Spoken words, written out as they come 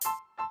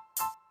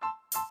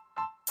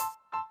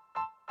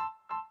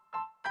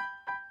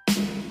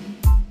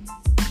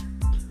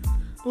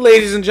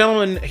Ladies and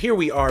gentlemen, here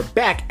we are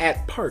back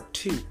at part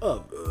 2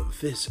 of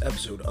this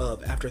episode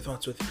of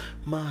Afterthoughts with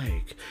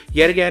Mike.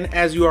 Yet again,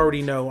 as you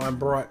already know, I'm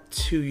brought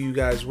to you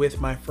guys with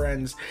my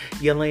friends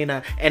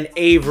Yelena and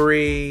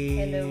Avery.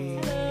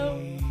 Hello.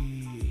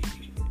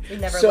 We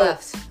never So,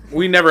 left.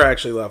 We never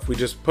actually left. We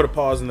just put a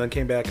pause and then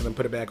came back and then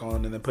put it back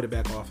on and then put it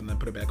back off and then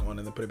put it back on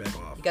and then put it back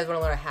off. You guys want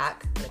to learn a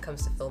hack when it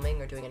comes to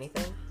filming or doing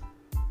anything?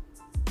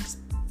 Just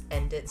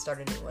end it and start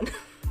a new one.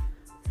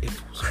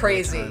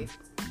 Crazy.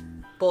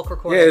 Bulk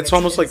recording. Yeah, it's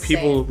almost insane. like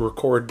people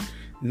record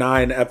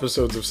 9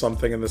 episodes of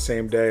something in the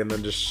same day and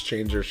then just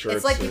change their shirts.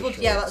 It's like people,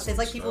 shorts it's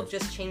like and people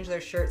stuff. just change their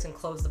shirts and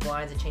close the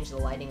blinds and change the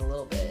lighting a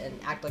little bit and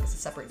act like it's a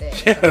separate day.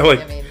 Yeah, So,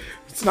 like, I mean,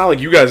 it's not like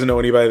you guys know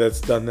anybody that's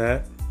done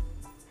that.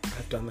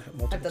 I've done that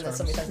multiple I've done that times.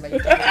 so many times. But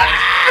you've done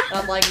it.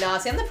 I'm like, nah.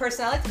 See, I'm the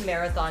person. I like to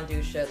marathon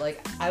do shit.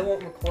 Like, I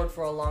won't record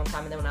for a long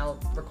time, and then when I'll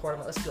record, I'm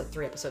like, let's do like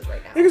 3 episodes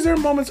right now. Because there are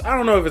moments, I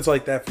don't know if it's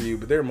like that for you,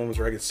 but there are moments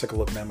where I get sick of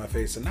looking at my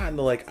face, and not in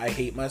the like I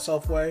hate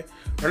myself way,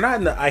 or not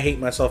in the I hate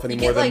myself any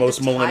You more get, than like, most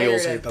just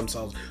millennials tired hate of-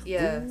 themselves.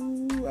 Yeah.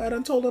 Ooh, I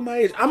done told them my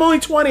age. I'm only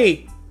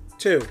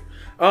 22.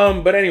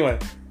 But anyway,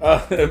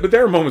 but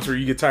there are moments where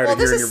you get tired Well, of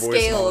there's hearing a your voice.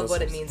 and scale all of this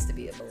what it stuff. means to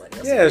be a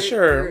millennial. Yeah, you're,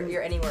 sure.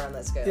 You're anywhere on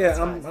that scale. Yeah, It's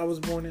fine. I was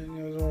born in.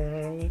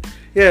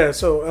 Yeah,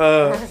 so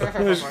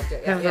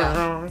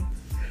Yeah.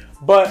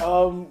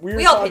 But we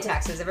We all pay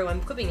taxes.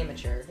 Everyone, quit being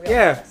immature. We all pay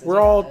Yeah, taxes, we're you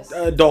know all this.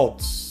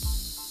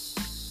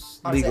 adults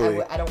Honestly,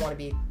 legally. I don't want to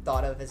be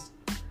thought of as.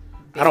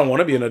 I don't want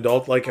to be an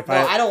adult. Like if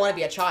Well, I don't want to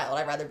be a child.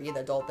 I'd rather be an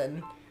adult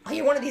than. Oh,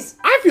 you're one of these.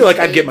 I feel like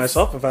I'd get kids.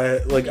 myself if I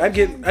like. I'd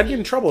get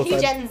in trouble He if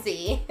I Gen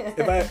Z.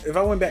 if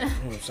I went back.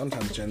 Oh,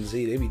 sometimes Gen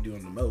Z they be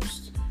doing the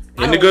most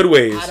I in the don't- good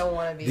ways. I don't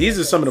wanna be These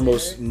like are some of the that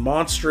most either.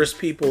 monstrous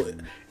people.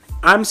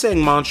 I'm saying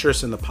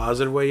monstrous in the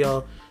positive way,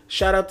 y'all.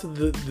 Shout out to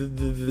the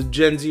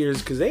Gen Zers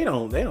because they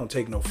don't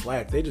take no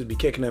flack. They just be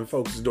kicking in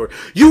folks' door.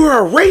 You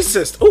are a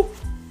racist. Oh,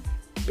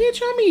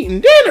 bitch, I'm eating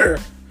dinner.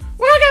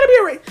 Why I gotta be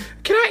a racist?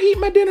 Can I eat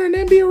my dinner and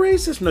then be a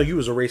racist? No, you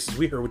was a racist.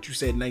 We heard what you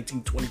said in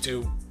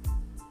 1922.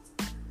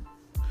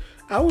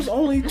 I was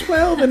only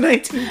 12 in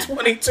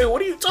 1922. What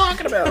are you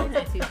talking about?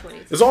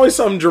 1920s. There's always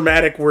something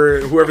dramatic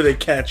where whoever they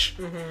catch,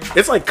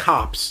 it's like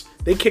cops.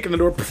 They kick in the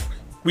door.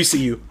 We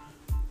see you.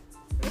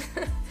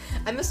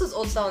 I miss those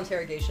old style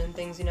interrogation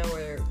things, you know,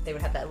 where they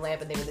would have that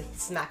lamp and they would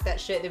smack that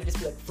shit. They would just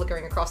be like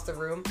flickering across the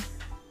room.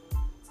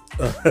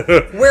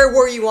 Where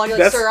were you on? You're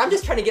like, That's- sir, I'm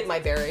just trying to get my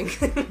bearing.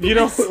 You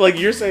know, like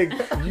you're saying,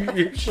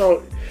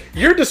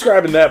 you're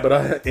describing that, but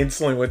I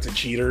instantly went to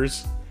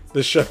Cheaters,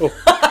 the show.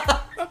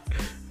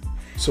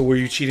 So were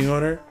you cheating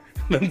on her?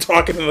 I'm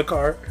talking in the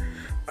car.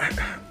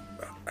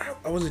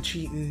 I wasn't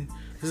cheating.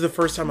 This is the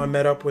first time I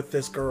met up with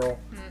this girl.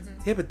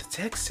 Yeah, but the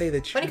texts say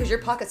that Funny because your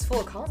pocket's full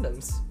of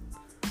condoms.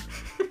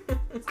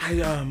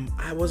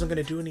 I wasn't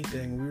gonna do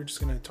anything. We were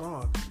just gonna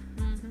talk.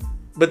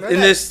 But Remember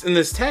in that-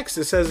 this text,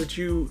 it says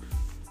that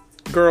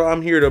girl,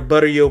 I'm here to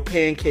butter your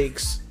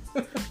pancakes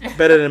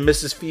better than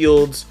Mrs.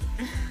 Fields,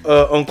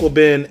 Uncle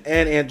Ben,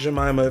 and Aunt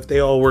Jemima if they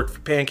all worked for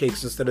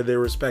pancakes instead of their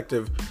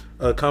respective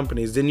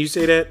companies. Didn't you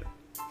say that?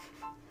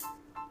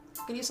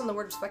 You can use on the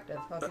word perspective.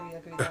 I'll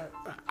give you that.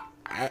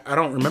 I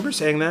don't remember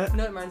saying that. You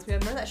know what it reminds me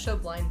of? Remember that show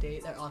Blind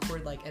Date? That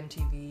awkward, like,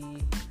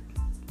 MTV...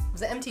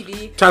 Was it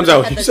MTV? Times They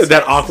out, had you the said that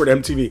text- awkward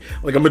MTV.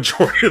 Like a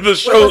majority of the Wait,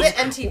 shows. was it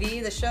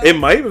MTV, the show? It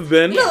might have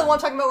been. You know the one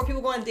I'm talking about where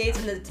people go on dates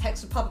and the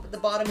text would pop up at the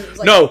bottom and it was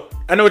like... No,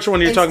 I know which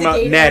one you're talking about.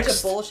 instigating a bunch of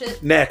Next.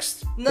 bullshit?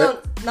 Next. No,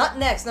 not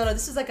Next. No,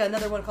 this is like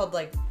another one called,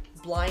 like,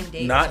 Blind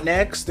Date. or Not something.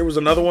 Next. There was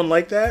another one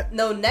like that.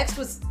 No, Next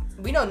was...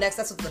 We know Next,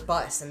 that's with the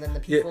bus, and then the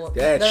people...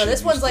 that no, shit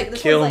this one's used like... to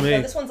This kill one's like... me.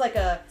 No, this one's like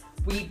a...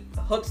 We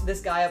hooked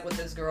this guy up with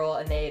this girl,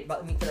 and they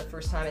meet for the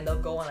first time, and they'll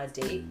go on a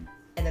date,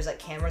 and there's like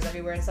cameras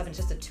everywhere and stuff, and it's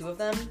just the two of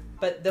them,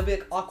 but there'll be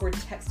like awkward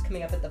text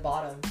coming up at the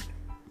bottom.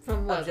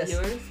 From what, just-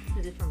 viewers?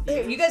 Is it from Hey,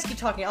 viewers? you guys keep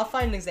talking. I'll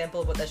find an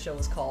example of what that show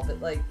was called,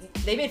 but like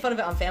they made fun of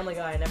it on Family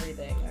Guy and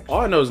everything. Actually.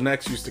 All I know is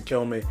Next used to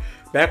kill me.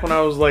 Back when I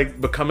was like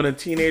becoming a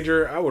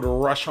teenager, I would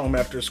rush home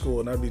after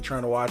school and I'd be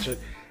trying to watch it.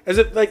 As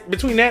if like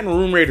between that and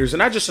Room Raiders,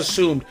 and I just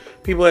assumed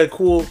people had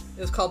cool. It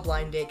was called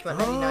Blind Date. Came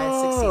out in '99,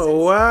 6 Oh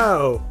seasons.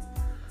 wow!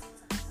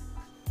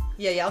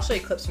 Yeah, I'll show you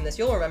clips from this.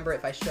 You'll remember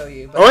if I show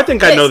you. But Oh, I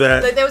think I know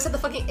that. They always had the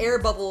fucking air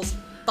bubbles,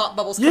 thought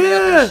bubbles coming up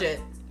Yeah. and shit.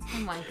 Oh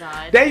my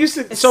god. That used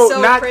to It's so,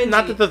 so not cringy.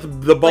 that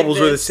the bubbles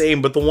were the this.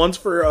 same, but the ones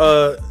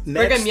for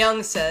Next. Brigham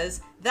Young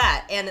says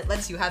that, and it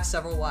lets you have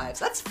several wives.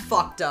 That's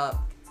fucked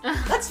up.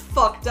 That's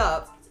fucked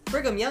up.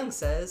 Brigham Young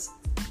says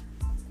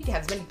you can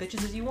have as many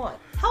bitches as you want.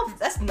 How?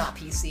 That's not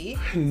PC.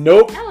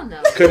 Nope. Hell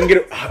no. Couldn't get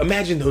it.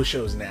 Imagine those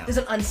shows now. There's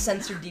an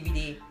uncensored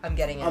DVD. I'm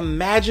getting it.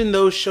 Imagine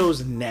those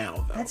shows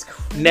now, though. That's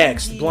crazy.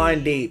 Next,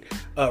 Blind Date,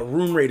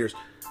 Room Raiders.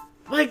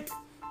 Like,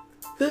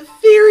 the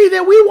theory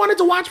that we wanted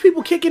to watch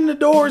people kick in the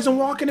doors and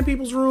walk into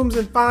people's rooms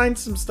and find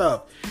some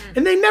stuff.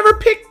 And they never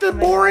picked the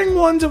boring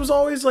ones. It was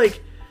always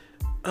like,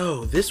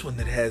 oh, this one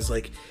that has,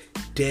 like,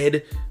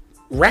 dead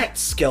rat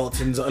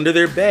skeletons under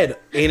their bed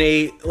in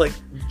a, like,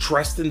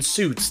 dressed in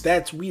suits.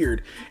 That's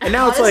weird. And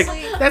now Honestly- it's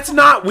like, that's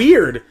not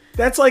weird.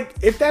 That's like,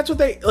 if that's what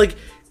they, like,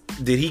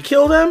 did he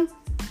kill them?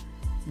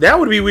 That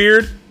would be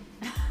weird.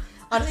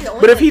 Honestly, the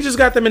only But if thing- he just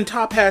got them in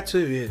top hats,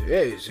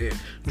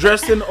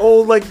 dressed in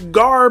old like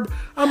garb,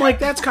 I'm like,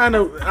 that's kind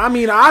of. I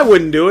mean, I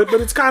wouldn't do it, but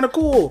it's kind of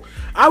cool.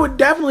 I would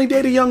definitely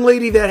date a young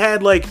lady that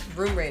had like.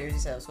 Room Raiders, you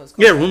said was what it's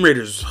called. Yeah, Room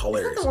Raiders is Isn't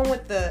hilarious. that the one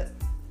with the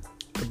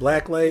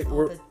Black light.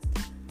 Or, the-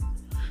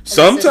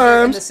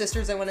 sometimes. and the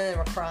sisters that went in and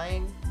were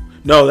crying?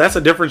 No, that's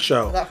a different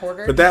show. Was that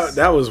Hoarders? But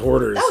that was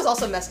Hoarders. That was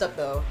also messed up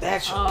though.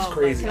 that shit Oh was my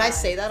crazy. Can I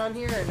say that on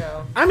here or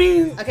no? I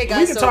mean, Okay, we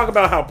guys, can so- talk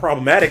about how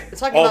problematic Let's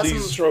talk all about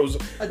these some shows,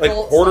 like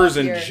adult Hoarders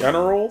stuff in here.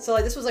 general. So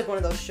like this was like one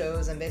of those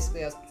shows, and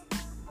basically I was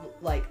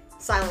like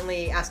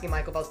silently asking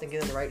Michael if I was thinking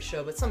of the right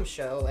show, but some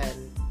show,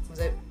 and was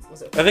it?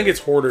 I think it's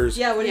Hoarders.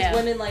 Yeah, when Yeah.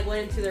 these women like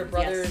went into their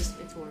brother's Yes,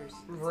 it's worse.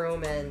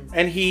 room and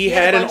And he He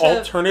had had a an bunch of-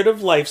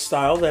 alternative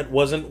lifestyle that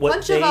wasn't what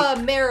bunch they.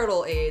 of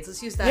marital aids.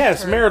 Let's use that.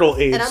 Yes, term. marital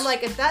aids. And I'm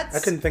like, if that's I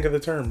couldn't think of the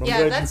term. I'm yeah,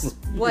 glad that's you-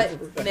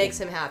 what makes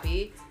him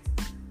happy,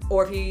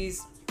 or if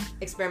he's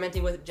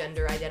experimenting with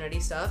gender identity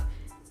stuff,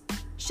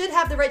 should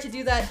have the right to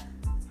do that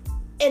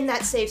in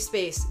that safe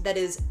space that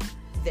is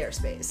their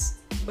space.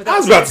 I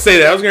was about to say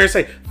that. I was going to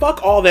say,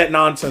 fuck all that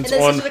nonsense And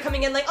then on. sisters are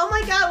coming in like, oh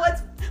my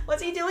god,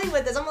 what's he doing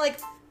with this? I'm like,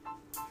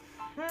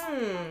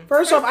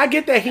 First off, I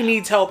get that he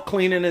needs help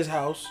cleaning his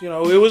house. You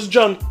know, it was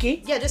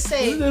junky. yeah, just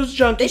say It was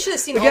junky. they should have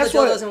seen But all the guess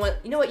what? dildos and went,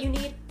 you know what, you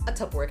need a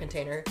Tupperware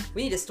container.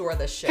 We need to store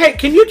this shit. Hey,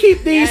 can you keep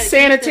Yeah, these keep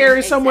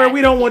sanitary them somewhere?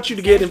 We don't exactly want you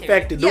to get sanitary.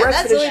 infected. The yeah, rest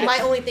that's of this really shit.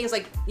 my only thing is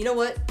like, you know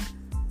what?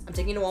 I'm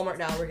taking you to Walmart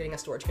now. We're getting a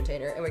storage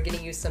container, and we're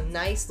getting you some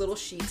nice little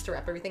sheets to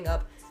wrap everything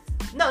up.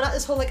 No, not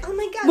this whole like, oh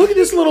my god. Look what at are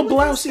this you little doing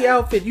with this blousey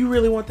stuff? outfit. You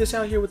really want this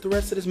out here with the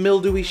rest of this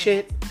mildewy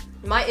shit?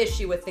 My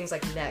issue with things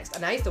like Next,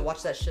 and I used to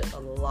watch that shit a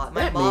lot.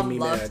 That made me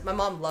mad. My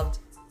mom loved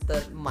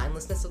the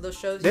mindlessness of those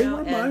shows. They you know?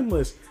 were And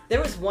mindless.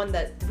 there was one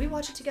that did we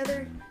watch it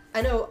together?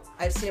 I know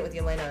I've seen it with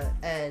Elena,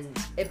 and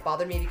it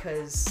bothered me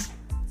because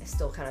it's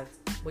still kind of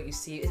what you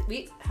see.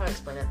 How to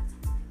explain it?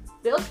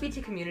 The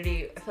LGBT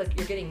community, I feel like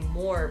you're getting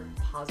more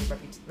positive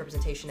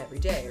representation every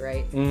day,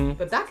 right? Mhm.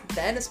 But back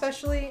then,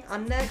 especially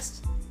on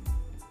Next,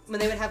 when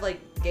they would have like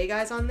gay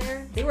guys on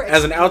there, they were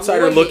As an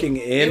outsider exploiting- looking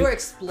in, They were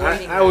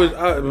exploiting. I was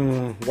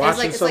It's watching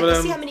like, some of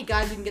let's see how them. many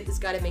guys we can get this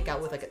guy to make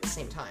out with like at the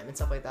same time and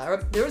stuff like that. Or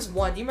there was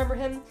one, do you remember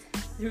him?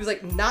 He was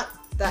like not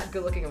that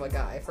good looking of a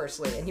guy,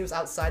 firstly, and he was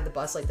outside the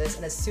bus like this,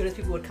 and as soon as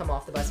people would come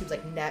off the bus, he was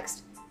like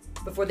next,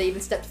 before they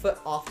even stepped foot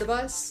off the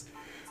bus.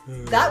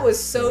 That was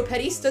so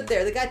petty. He stood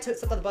there. The guy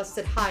stepped on the bus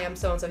and said, "Hi, I'm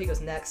so and so." He goes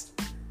next,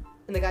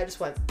 and the guy just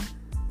went.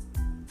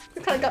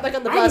 Kind of got back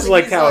on the bus. I just and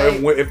liked he's how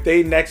like, if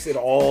they nexted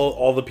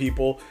all the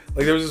people,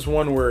 like there was this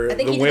one where I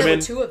think the he did that women.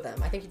 with two of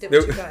them. I think he did There,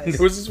 with two guys.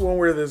 there was this one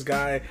where this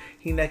guy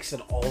he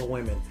nexted all the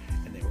women,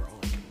 and they were all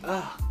like,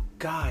 "Oh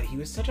God, he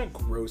was such a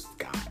gross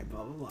guy."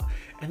 Blah blah blah.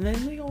 And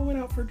then they all went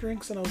out for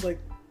drinks, and I was like,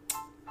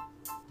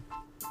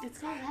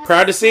 It's not that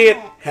proud to see it,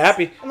 bad.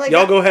 happy. I'm like,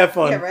 Y'all go have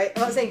fun. Yeah, right.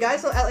 I'm saying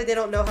guys don't act like they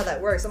don't know how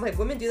that works. I'm like,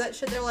 women do that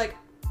shit. They're like,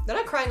 they're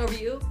not crying over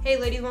you. Hey,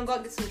 ladies, want to go out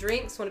and get some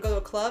drinks? Want to go to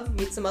a club?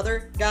 Meet some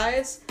other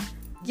guys?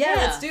 Yeah,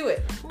 Yeah. let's do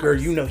it. Girl,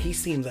 you know he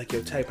seems like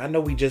your type. I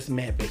know we just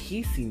met, but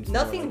he seems more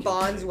Nothing like your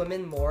bonds type.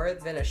 women more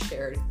than a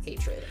shared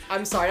hatred.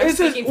 I'm sorry. I'm It's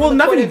just, speaking from well, the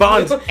nothing point of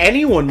bonds view.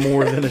 anyone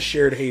more than a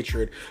shared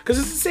hatred. Because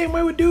it's the same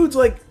way with dudes.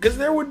 Like, because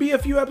there would be a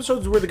few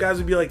episodes where the guys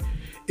would be like,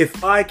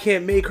 if I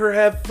can't make her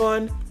have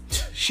fun,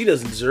 she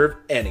doesn't deserve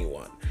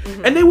anyone.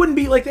 And they wouldn't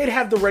be like, they'd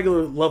have the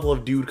regular level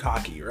of dude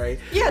cocky, right?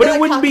 Yeah, but they're it like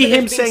wouldn't cocky, be but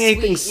him they're saying being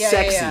anything sweet. Yeah,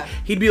 sexy. yeah.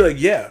 He'd be like,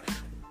 yeah.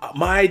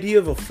 My idea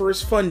of a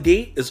first fun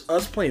date is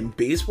us playing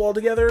baseball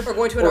together. Or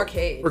going to an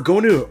arcade. Or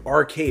going to an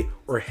arcade.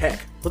 Or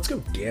heck, let's go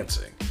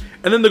dancing.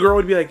 And then the girl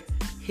would be like,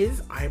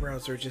 his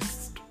eyebrows are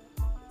just...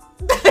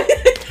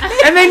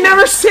 and they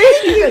never say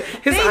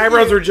anything. His Thank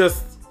eyebrows you. are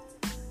just...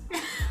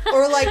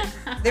 Or like,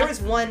 there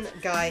was one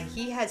guy,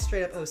 he had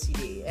straight up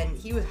OCD, and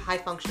he was high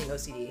functioning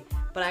OCD.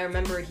 But I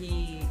remember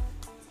he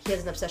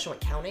has an obsession with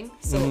counting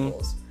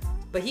syllables,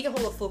 but he can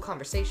hold a full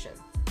conversation.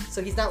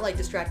 So he's not like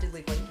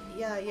distractedly going,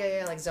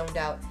 yeah, like zoned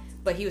out.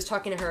 But he was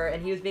talking to her,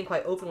 and he was being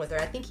quite open with her.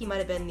 I think he might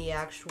have been the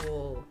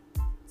actual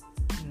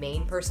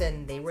main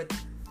person. They were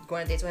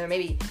going on dates with him.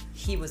 Maybe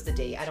he was the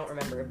date. I don't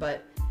remember.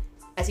 But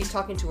as he's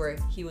talking to her,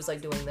 he was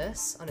like doing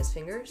this on his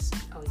fingers.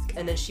 Oh, he's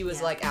And then she was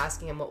yeah. like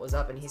asking him what was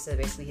up, and he said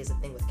basically he has a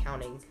thing with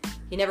counting.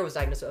 He never was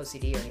diagnosed with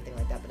OCD or anything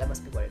like that, but that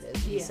must be what it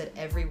is. He Yeah. said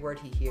every word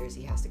he hears,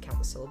 he has to count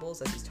the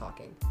syllables as he's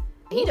talking.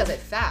 And he does it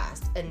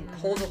fast and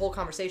holds a whole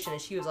conversation,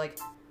 and she was like,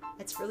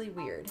 "It's really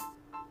weird."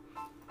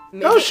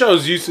 Maybe- Those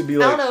shows used to be I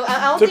like... don't know. I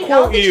don't to think, I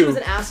don't quote think she you- was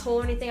an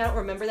asshole or anything. I don't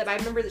remember that, but I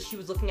remember that she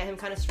was looking at him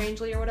kind of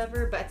strangely or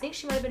whatever. But I think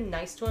she might have been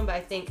nice to him. But I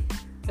think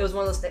it was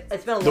one of those things.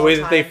 It's been a long The way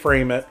time. that they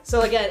frame it.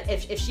 So again,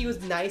 if she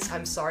was nice,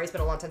 I'm sorry. It's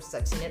been a long time since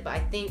I've seen it, but I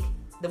think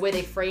the way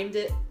they framed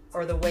it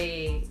or the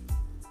way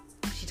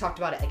she talked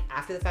about it like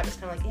after the fact is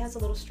kind of like, yeah, it's a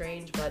little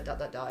strange, but ...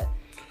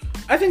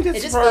 I think It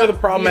that's just part of felt the weird.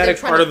 problematic They're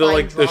trying part to of the find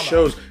like the drama.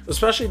 shows,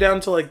 especially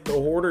down to like the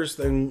Hoarders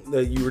thing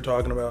that you were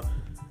talking about.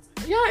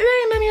 Yeah,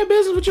 it ain't none of your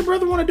business what your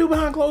brother want to do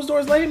behind closed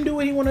doors. Let him do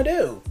what he want to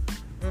do.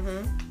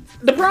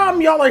 The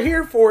problem y'all are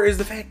here for is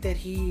the fact that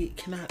he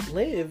cannot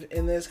live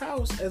in this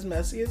house as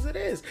messy as it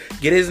is.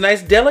 Get his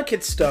nice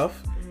delicate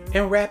stuff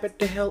and wrap it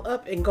the hell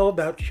up and go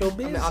about your I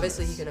business. mean,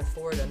 obviously, he can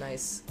afford a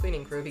nice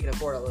cleaning crew. He can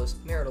afford all those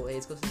marital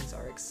aids because things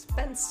are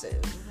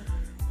expensive.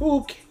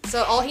 Who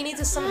So all he needs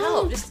is some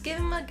help. Just give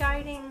him a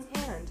guiding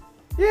hand.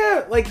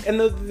 Yeah, like, and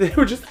they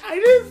were just, I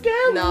just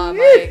can't. Nah,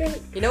 believe Mike.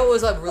 it. You know what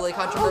was a really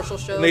controversial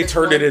show? And they this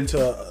turned it month?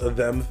 into a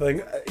them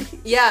thing.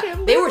 Yeah,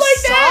 can't they live were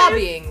like that.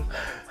 sobbing.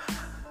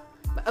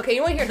 Okay,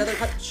 you want to hear another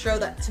show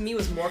that to me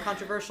was more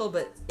controversial,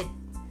 but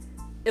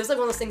it was like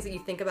one of those things that you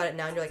think about it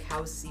now and you're like,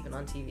 how is this even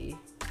on TV?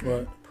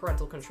 What?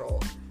 Parental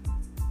Control.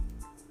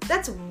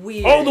 That's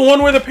weird. Oh, the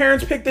one where the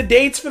parents pick the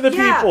dates for the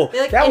people.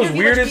 They, like, that was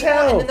interview weird bunch as of people,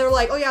 hell. And then they're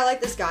like, oh yeah, I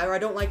like this guy, or I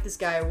don't like this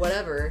guy, or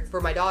whatever,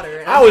 for my daughter.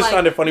 And I I'm always like,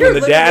 found it funny you're when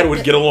the living dad with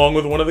would get along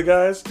with one of the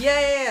guys.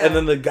 Yeah. And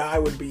then the guy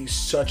would be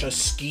such a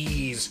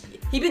skis.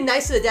 He'd been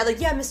nice to the dad, like,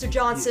 yeah, Mr.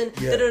 Johnson,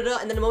 Yeah. da-da-da.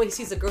 And then the moment he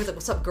sees the girl, he's like,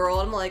 what's up, girl?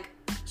 And I'm like,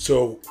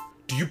 So,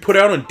 do you put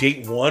out on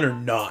date 1 or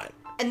not?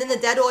 and then the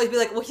dad would always be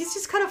like, well, he's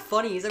just kind of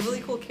funny. He's a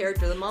really cool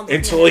character. The mom's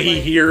Until he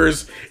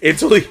hears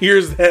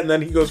that, and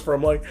then he goes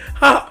from like,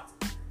 ha.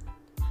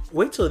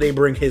 Wait till they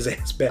bring his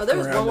ass back. Oh, there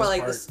was around one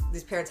where this like part.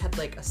 these parents had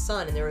like a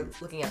son and they were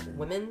looking at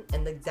women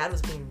and the dad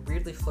was being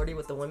weirdly flirty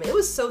with the women. It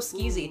was so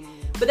skeezy.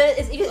 But then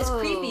it's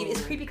creepy.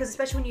 It's creepy because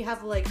especially when you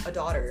have like a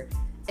daughter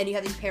and you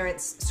have these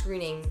parents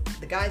screening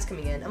the guys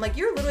coming in. I'm like,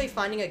 you're literally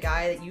finding a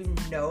guy that you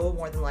know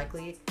more than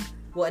likely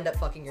will end up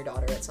fucking your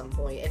daughter at some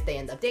point if they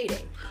end up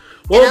dating.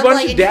 Well, And a I'm bunch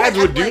like- of and you dads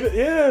act would do like- that.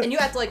 Yeah. And you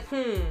act like,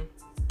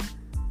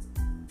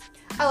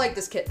 I like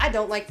this kid. I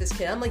don't like this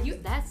kid. I'm like,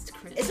 That's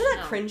cringy. isn't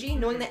that cringy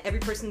knowing that every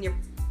person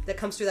that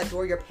comes through that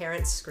door, your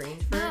parents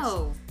screened first?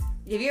 No.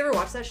 Have you ever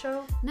watched that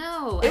show?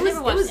 No. It I was- never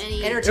it watched was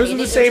any. entertaining. It was in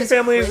the It same was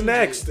family as cringy.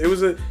 Next. It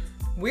was a.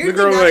 Weirdly,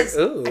 girl not like, as,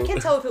 "Ooh." I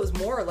can't tell if it was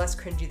more or less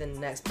cringy than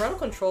Next. Parental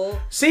Control,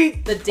 See,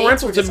 The dates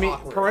parental were to just me,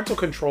 awkward. parental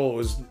control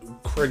was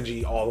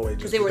cringy all the way.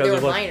 Just they were because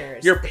of, like,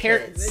 minors, Your the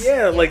parents, kids.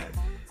 yeah, Yeah. like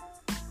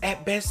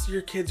at best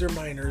your kids are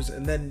minors,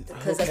 and then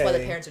because that's why the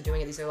parents are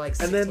doing it. These are like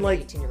 16 And then,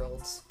 like,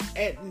 18-year-olds.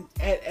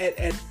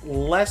 at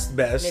less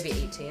best, Maybe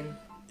 18.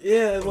 yeah,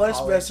 at less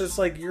college. best, it's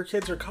like your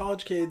kids are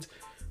college kids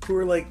who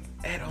are like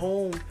at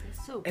home,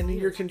 It's so and then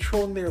weird. you're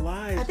controlling their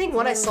lives. I think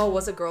one I saw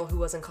was a girl who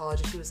was in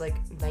college and she was like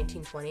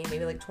 19, 20,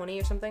 maybe like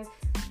 20 or something.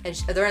 And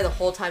the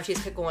whole time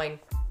she's kept going,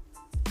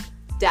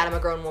 Dad, I'm a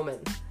grown woman.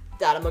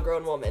 Dad, I'm a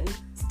grown woman.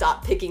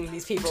 Stop picking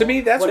these people. To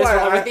me, that's What is why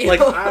wrong with you?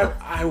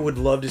 I would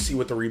love to see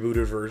what the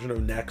rebooted version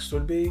of Next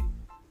would be.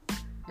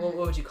 What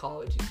would you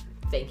call it? Would you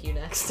thank you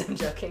next? I'm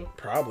joking.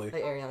 Probably.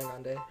 Like Ariana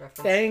Grande reference.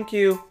 Thank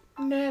you.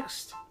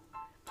 Next.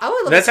 I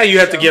would love That's to how see you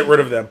the have to show. get rid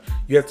of them.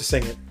 You have to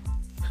sing it.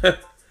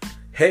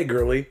 Hey,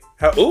 girly.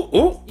 How? Ooh,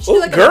 ooh, You should do ooh,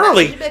 like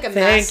girly. You should do like a Thank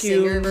mass you.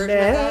 singer version of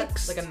that.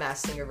 Next. Like a mass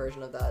singer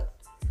version of that.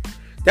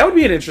 That would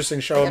be an interesting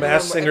show. Like A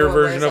mass singer everyone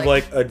version wears, of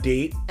like a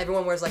date.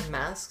 Everyone wears like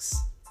masks,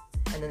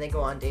 and then they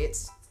go on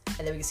dates,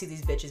 and then we can see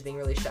these bitches being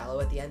really shallow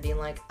at the end, being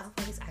like, "Oh,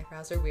 his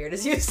eyebrows are weird,"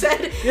 as you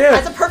said. Yeah.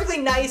 That's a perfectly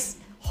nice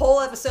whole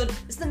episode.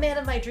 This is the man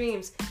of my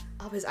dreams.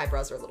 Oh, his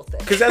eyebrows are a little thick.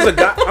 Because as a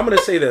guy, I'm gonna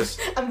say this.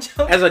 I'm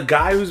joking. As a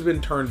guy who's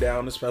been turned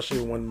down, especially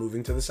when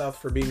moving to the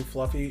South for being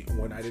fluffy,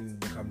 when I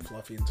didn't become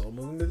fluffy until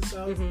moving to the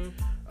South,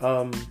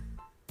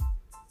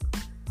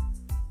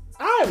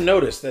 I have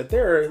noticed that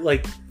there are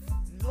like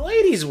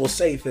ladies will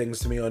say things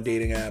to me on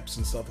dating apps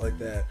and stuff like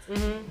that.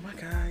 Oh my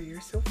god,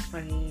 you're so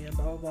funny and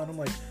blah blah blah. And I'm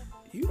like,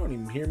 you don't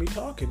even hear me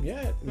talking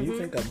yet. And you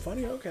think I'm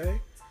funny,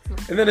 okay?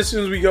 And then as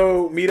soon as we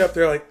go meet up,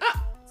 they're like,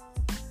 ah.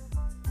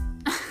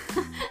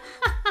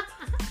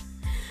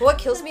 What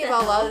kills me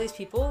about a lot of these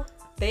people,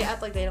 they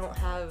act like they don't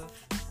have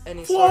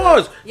any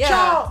Flaws, Sort of, yeah.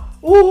 ciao,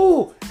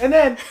 ooh. And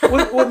then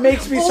what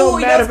makes me so Ooh,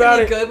 you know mad it's gonna about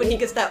be it? good when he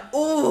gets that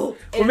ooh.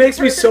 What makes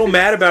me so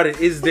mad about it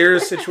is there are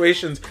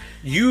situations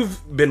you've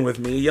been with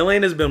me,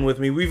 Yelena's been with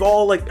me, we've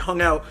all like hung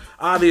out.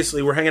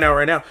 Obviously, we're hanging out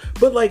right now,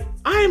 but like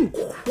I am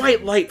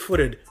quite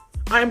light-footed.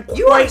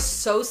 You are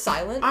so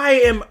silent. I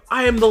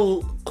am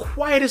the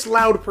quietest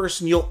loud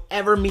person you'll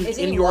ever meet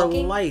Isn't in he your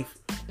walking? life.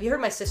 Have you heard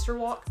my sister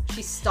walk?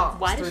 She stomps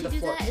Why through does she the do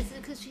floor. that? Is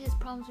it because she has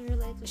problems with her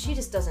legs? or She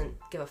just doesn't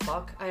give a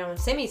fuck. I don't know.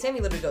 Sammy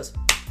literally goes,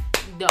 something?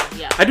 No,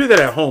 yeah. I do that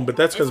at home, but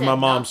that's because It's my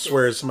mom obnoxious.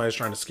 swears somebody's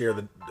trying to scare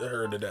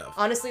her to death.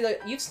 honestly, like,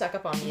 you've snuck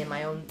up on me in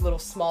my own little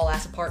small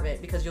ass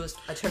apartment because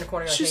I turn a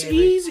corner. It's like, just hey,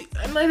 Avery. easy.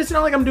 And it's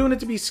not like I'm doing it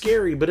to be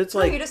scary, but it's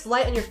No, like you're just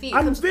light on your feet. It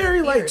I'm comes with very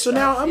the theater light, so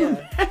now stuff, I'm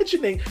yeah.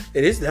 imagining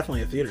it is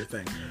definitely a theater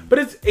thing, but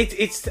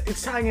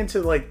it's tying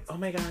into like, oh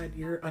my god,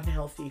 you're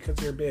unhealthy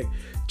because you're big.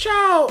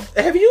 Ciao,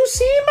 have you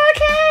seen my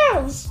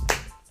calves?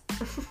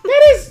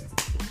 that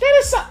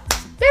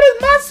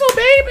is muscle,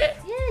 baby.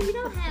 Yeah, you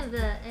don't have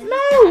the.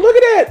 No, look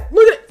at that,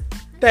 look at it.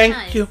 Thank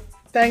nice. you,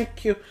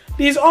 thank you.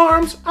 These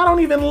arms, I don't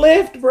even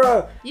lift,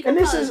 bruh. You can And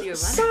this tell is if you're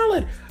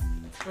solid.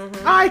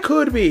 I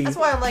could be. That's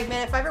why I'm like,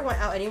 man, if I ever went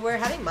out anywhere,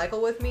 having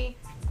Michael with me,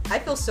 I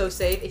feel so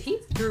safe. If he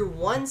threw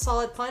one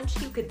solid punch,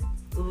 he could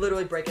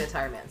literally break an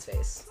entire man's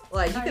face.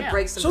 Like, you could yeah.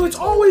 break some So it's dude's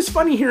whole- always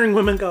funny hearing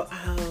women go,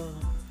 oh.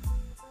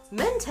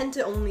 Men tend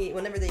to only,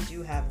 whenever they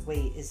do have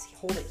weight, is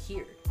hold it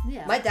here.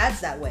 Yeah. My dad's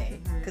that way.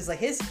 Because,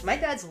 like, my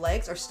dad's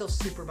legs are still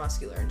super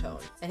muscular in tone.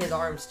 And his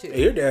arms, too.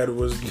 Your dad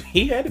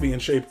he had to be in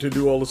shape to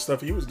do all the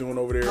stuff he was doing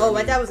over there. Oh,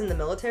 my dad was in the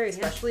military,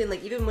 especially. And,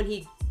 like, even when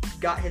he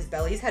got his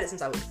belly, he's had it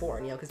since I was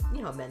born, you know, because,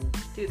 you know, men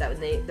do that.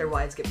 When their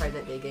wives get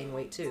pregnant, they gain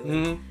weight, too.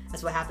 Mm-hmm.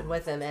 That's what happened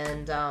with him.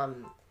 And,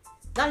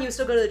 now he would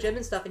still go to the gym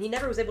and stuff, and he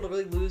never was able to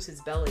really lose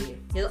his belly.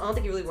 You know, I don't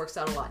think he really works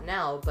out a lot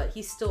now, but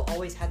he still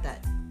always had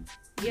that,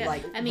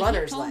 like, I mean,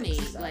 runner's he told legs me,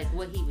 and stuff. like,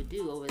 what he would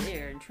do over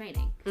there in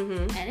training.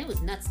 Mm-hmm. And it was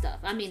nut stuff.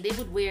 I mean, they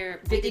would wear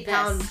 50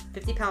 pound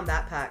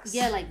backpacks.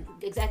 Yeah, like,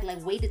 exactly,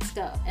 like weighted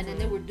stuff. And then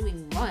they were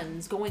doing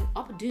runs, going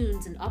up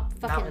dunes and up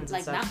fucking, Mountains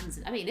and mountains.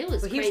 I mean, it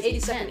was But crazy. he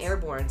was 82nd intense.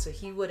 Airborne, so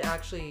he would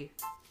actually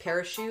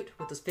parachute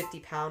with those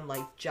 50-pound,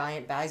 like,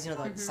 giant bags, you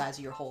know, like the size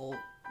of your whole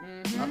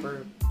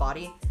upper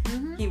body.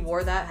 He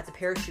wore that, had to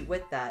parachute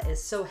with that.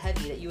 It's so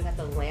heavy that you would have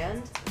to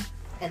land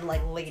and,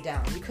 like, lay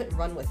down. You couldn't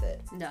run with it.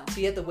 No. So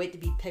you had to wait to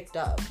be picked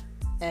up.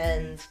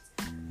 And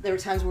there were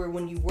times where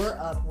when you were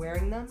up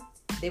wearing them,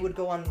 they would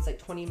go on these, like,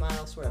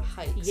 20-mile sort of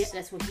hikes. Yeah,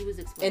 that's what he was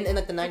explaining. In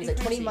like, the 90s, like, Pretty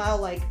 20 crazy. mile,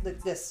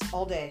 like this,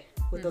 all day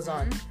with those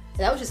on. And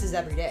that was just his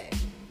everyday.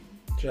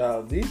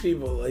 Child, these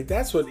people, like,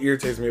 that's what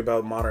irritates me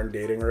about modern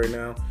dating right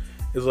now.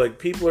 Is, like,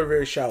 people are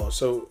very shallow.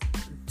 So,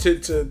 to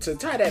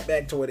tie that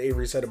back to what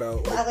Avery said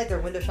about... I like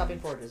their window shopping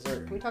for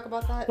dessert. Can we talk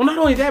about that? Well, not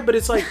only that, but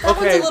it's like, That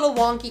okay... one's a little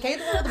wonky. Can I get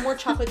the one with the more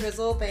chocolate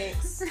drizzle?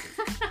 Thanks.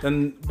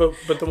 Then, but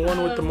the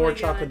one with the Oh more my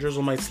chocolate God.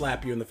 drizzle might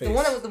slap you in the face. The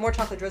one with the more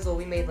chocolate drizzle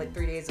we made like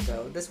 3 days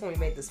ago. This one we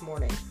made this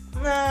morning.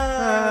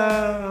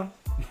 No.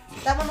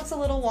 That one looks a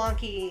little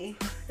wonky.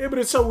 Yeah, but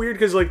it's so weird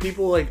because, like,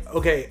 people, like,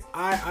 okay,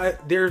 I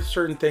there are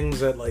certain things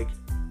that, like,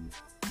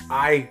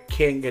 I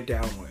can't get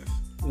down with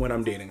when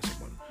I'm dating someone.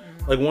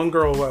 Like, one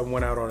girl who I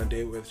went out on a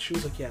date with, she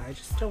was like, yeah, I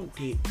just don't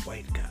date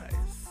white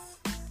guys.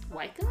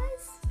 White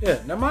guys? Yeah,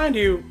 now mind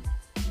you,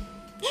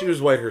 she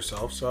was white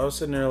herself, so I was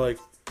sitting there like...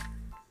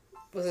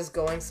 Was this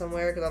going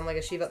somewhere? Because I'm like,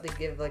 is she about to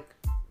give like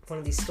one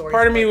of these stories?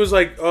 Part of me was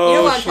like, oh, You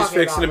know what I'm she's talking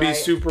fixing about, to be right?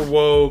 super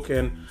woke,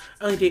 and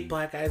I only date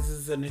black guys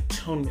as an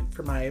atonement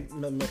for my...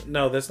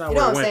 No, that's not You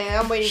know where what it I'm went. saying?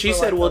 I'm waiting She for,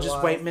 said, like, well, the just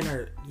why. white men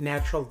are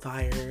natural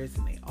liars,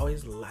 and they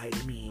always lie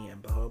to me,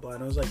 and blah, blah, blah.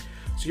 And I was like,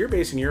 so you're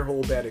basing your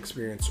whole bad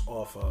experience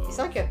off of... You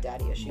sound like you have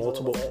daddy issues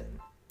multiple- a little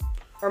bit.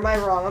 Or am I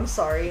wrong? I'm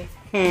sorry.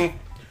 But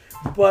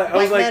I White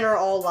was like... men are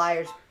all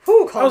liars.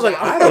 Whew, I was like,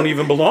 calm I down. don't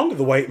even belong to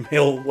the white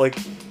male, like,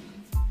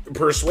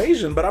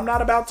 persuasion, but I'm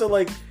not about to,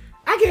 like,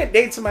 I can't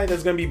date somebody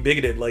that's going to be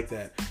bigoted like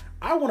that.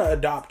 I want to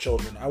adopt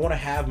children. I want to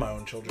have my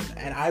own children,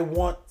 and I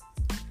want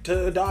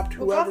to adopt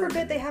Well, God whoever.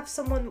 forbid they have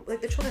someone,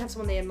 like the children have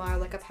someone they admire,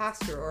 like a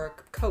pastor or a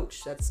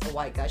coach that's a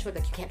white guy. She'll be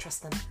like, you can't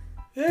trust them.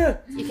 Yeah.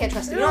 You can't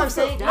trust them. You know what I'm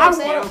saying? You know I what I'm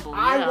saying? terrible,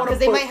 I yeah. want Because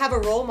to they might have a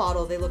role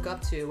model they look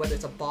up to, whether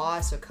it's a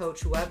boss, a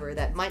coach, whoever,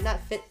 that might not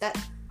fit that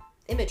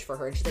image for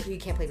her. And she's like, you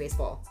can't play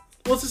baseball.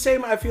 Well, it's the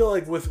same, I feel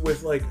like,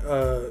 with like,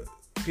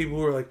 people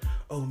who are like,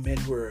 oh, men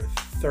who are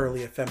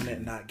thoroughly effeminate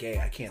and not gay,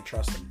 I can't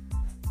trust them.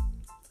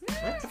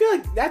 I feel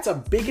like that's a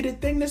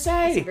bigoted thing to It's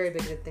say. a very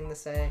bigoted thing to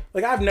say.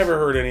 Like, I've never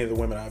heard any of the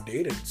women I've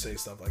dated say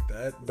stuff like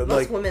that. But, Most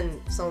like,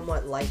 women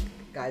somewhat like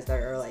guys that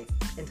are like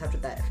in touch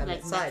with that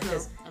effeminate Like side. Metro.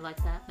 'cause- I like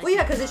that. well,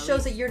 yeah, because it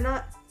shows that you're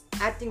not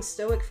acting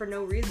stoic for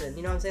no reason.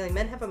 You know what I'm saying? Like,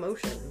 men have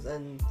emotions,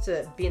 and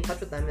to be in touch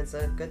with them is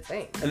a good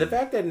thing. and the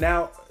fact that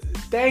now,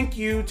 thank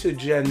you to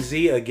Gen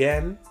Z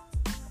again.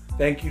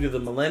 Thank you to the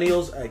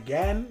millennials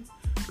again.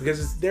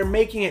 Because they're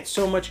making it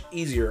so much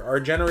easier. Our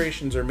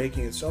generations are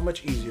making it so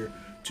much easier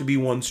to be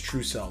one's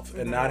true self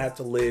and not have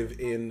to live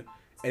in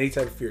any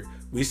type of fear.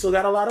 We still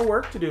got a lot of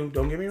work to do,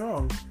 don't get me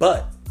wrong.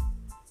 But,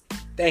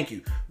 thank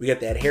you. We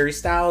got that Harry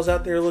Styles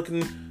out there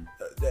looking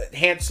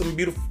handsome,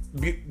 beautiful,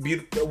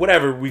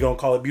 whatever we gonna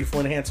call it,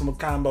 beautiful and handsome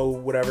combo,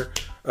 whatever.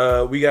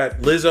 We got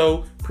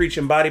Lizzo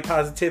preaching body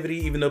positivity,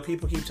 even though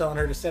people keep telling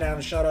her to sit down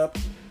and shut up.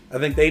 I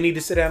think they need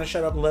to sit down and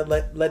shut up and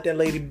let that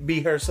lady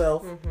be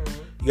herself.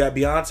 You got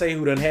Beyonce,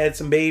 who done had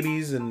some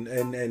babies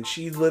and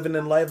she's living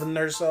and loving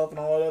herself and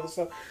all that other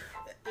stuff.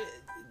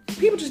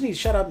 People just need to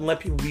shut up and let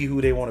people be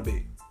who they want to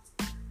be.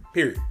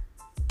 Period.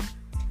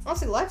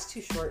 Honestly, life's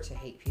too short to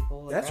hate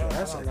people. Like, That's what I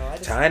don't said. know.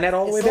 Tying that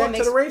all the if way someone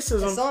back to the If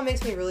racism. someone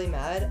makes me really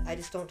mad, I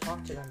just don't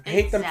talk to them. I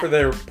hate them for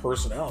their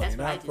personality, That's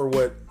what I not do. for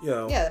what, you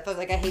know. Yeah, if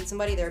I hate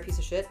somebody, they're a piece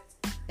of shit.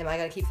 Am I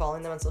gonna keep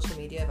following them on social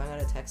media if I'm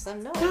gonna text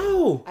them? No.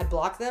 No. I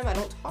block them. I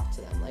don't talk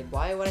to them. Like,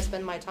 why would I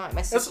spend my time?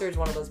 My sister is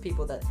one of those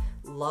people that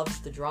loves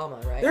the drama,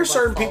 right? There's I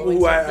love certain people following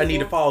who some I need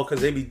to people. follow because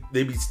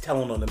they be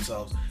telling on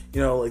themselves.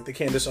 You know, like the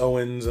Candace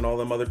Owens and all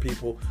them other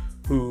people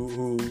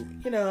who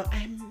you know,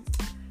 I'm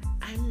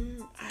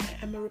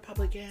a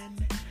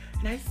Republican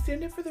and I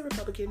stand up for the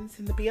Republicans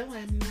and the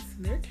BLMs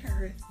and they're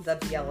terrorists. The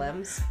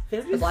BLMs,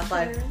 They're the just Black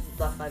terrorists.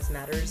 Lives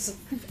Matters.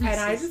 And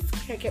I just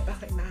can't get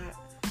behind that.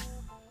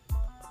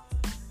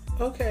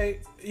 Okay,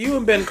 you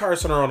and Ben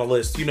Carson are on a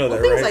list. You know Well,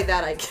 that, things right? like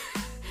that,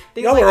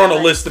 things Y'all like are on that,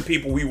 a list of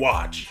people we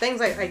watch.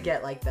 Things I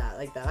get like that.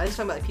 I'm just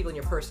talking about like, people in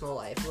your personal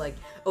life. Like,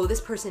 oh,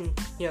 this person,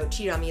 you know,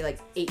 cheated on me like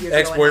 8 years ago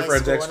in high Ex-boyfriends,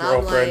 school, and I'm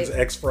ex-girlfriends, like,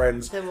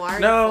 ex-friends. then why are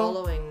No. you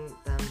following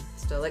them?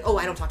 still. Like, oh,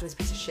 I don't talk to him. He's a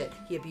piece of shit.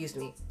 He abused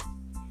me.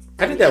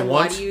 I did that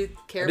once. Why do you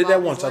care I did about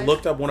that once. his I life?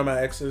 looked up one of my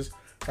exes,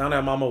 found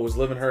out Mama was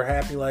living her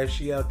happy life.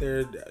 She out there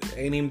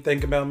ain't even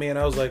thinking about me, and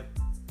I was like,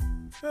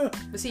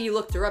 But see, you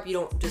looked her up. You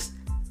don't just...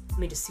 Let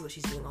me just see what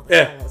she's doing all the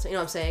Yeah. time. You know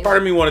what I'm saying? part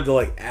of me wanted to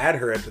like add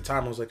her at the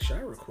time. I was like, should I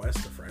request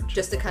a friendship?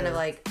 Just to with kind of her?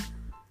 like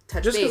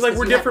touch Just base. because like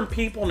we're you have- different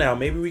people now.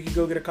 Maybe we could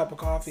go get a cup of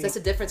coffee. That's the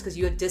difference because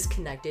you had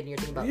disconnected and you're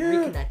thinking about Yeah.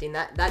 reconnecting.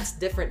 That's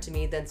different to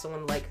me than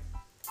someone like...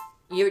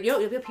 You know,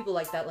 you have people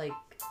like that, like...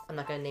 I'm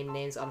not going to name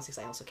names, honestly,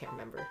 because I also can't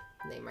remember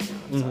the name right now.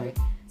 I'm sorry.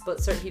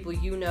 But certain people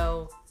you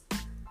know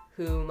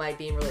who might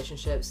be in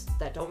relationships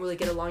that don't really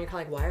get along. You're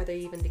kind of like, why are they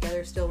even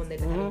together still when they've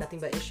been having nothing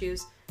but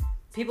issues?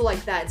 People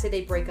like that, and say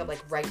they break up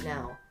like right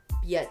now,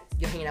 yet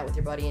you're hanging out with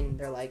your buddy and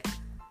they're like,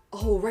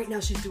 oh, right now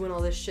she's doing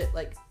all this shit.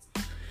 Like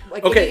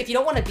Okay. if you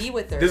don't want to be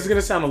with her... This is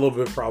gonna sound a little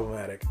bit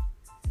problematic,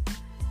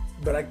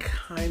 but I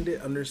kind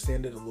of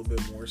understand it a little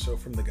bit more so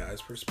from the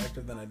guy's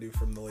perspective than I do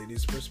from the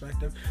lady's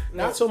perspective.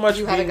 Not so much.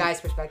 You have a being- guy's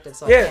perspective,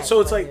 so I Yeah, can't so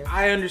it's blame like you.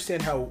 I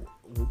understand how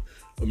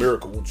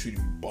America wants you to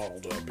be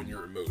bottled up in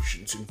your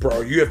emotions, and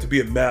bro, you have to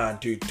be a man,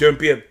 dude. Don't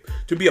be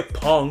a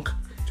punk.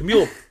 Don't be a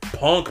little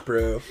punk,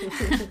 bro.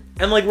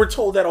 And like we're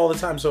told that all the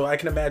time, so I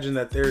can imagine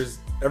that there's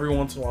every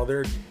once in a while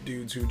there are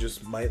dudes who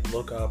just might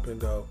look up and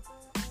go,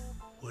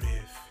 "What if?"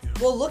 You know?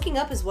 Well, looking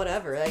up is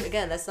whatever. Like,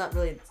 again, that's not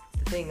really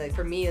the thing. Like,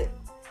 for me,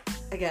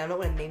 again, I don't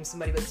want to name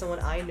somebody, but someone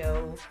I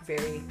know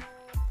very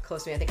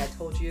close to me, I think I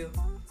told you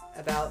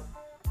about,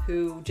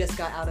 who just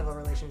got out of a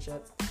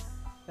relationship.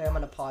 Wait, I'm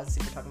going to pause and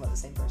see if we're talking about the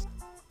same person.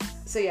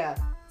 So, yeah,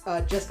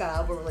 just got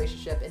out of a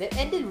relationship, and it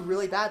ended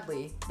really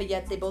badly, but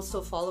yet they both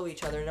still follow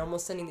each other and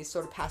almost sending these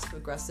sort of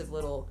passive-aggressive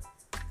little,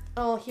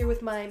 oh, here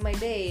with my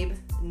babe,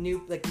 new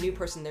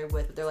person they're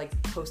with, but they're like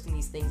posting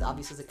these things,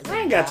 obviously. Like, I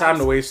ain't got time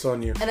to waste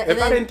on you. And If I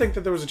then- didn't think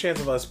that there was a chance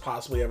of us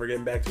possibly ever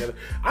getting back together,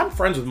 I'm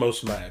friends with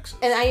most of my exes.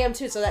 And I am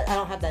too, so that I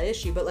don't have that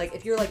issue. But like,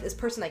 if you're like this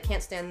person, I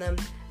can't stand them.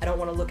 I don't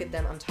want to look at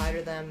them. I'm tired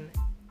of them,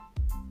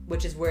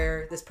 which is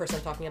where this person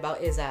I'm talking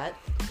about is at.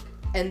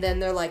 And then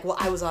they're like, "Well,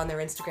 I was on their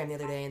Instagram the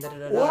other day, and da da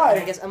da." Why?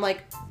 And I guess I'm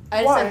like,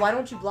 I just said, "Why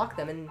don't you block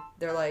them?" And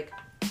they're like,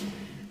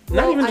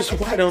 Not well, even I- just I-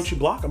 why I don't just- you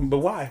block them, but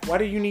why? Why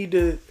do you need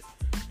to?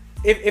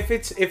 If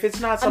it's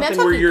not I mean, something I'm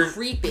where talking you're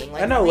creeping,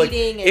 like I know, like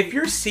reading. And if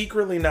you're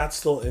secretly not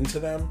still into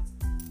them,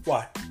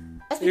 why?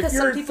 that's if because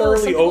you're some people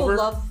thoroughly over,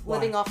 love why?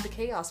 living off the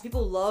chaos.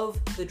 People love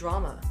the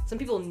drama. Some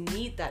people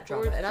need that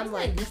drama, and I'm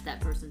like, miss that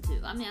person too.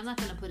 I mean, I'm not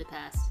gonna put it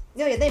past.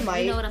 yeah, they might.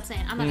 You know what I'm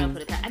saying? I'm not gonna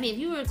put it past. I mean, if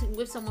you were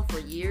with someone for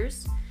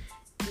years,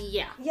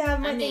 yeah. Yeah,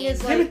 my I thing mean,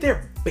 is Yeah, like, but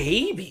they're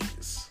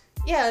babies.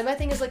 yeah, my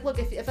thing is like, look,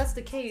 if that's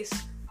the case,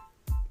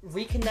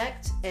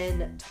 reconnect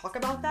and talk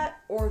about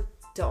that, or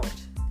don't.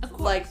 Of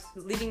course. Like,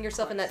 leaving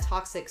yourself in that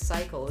toxic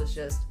cycle is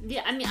just...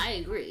 Yeah, I mean, I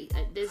agree.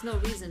 There's no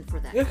reason for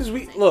that. Yeah, because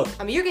we Thing. look.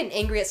 I mean, you're getting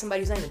angry at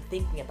somebody who's not even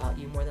thinking about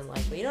you, more than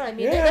likely. You know what I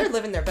mean? Yeah. They're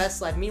living their best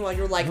life. Meanwhile,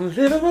 you're like, What's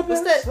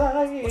what's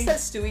that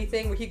Stewie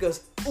thing where he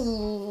goes,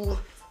 ooh?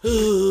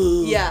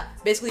 Yeah,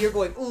 basically you're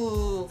going,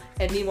 ooh.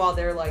 And meanwhile,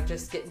 they're like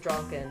just getting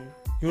drunk and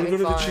You want to having go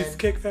to the fun,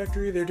 Cheesecake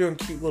Factory? They're doing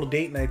cute little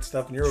date night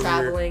stuff, and you're over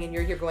here. traveling, and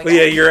you're here going Oh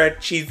yeah, out you're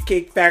at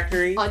Cheesecake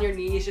Factory. on your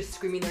knees, just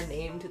screaming their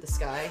name to the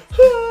sky.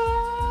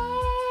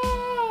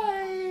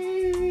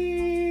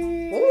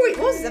 What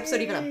was this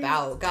episode even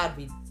about? God,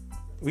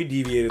 We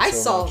deviated. I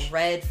so saw much.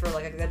 red for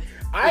like a good.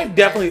 I 8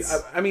 definitely.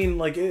 minutes. I mean,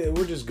 like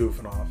we're just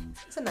goofing off.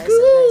 It's a nice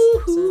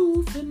episode.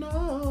 Goofing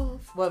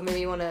off. What, maybe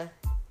you want to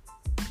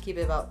keep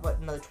it about what,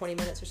 another 20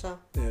 minutes or so?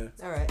 Yeah.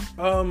 All right.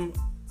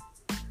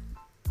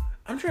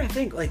 I'm trying to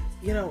think. Like,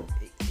 you know,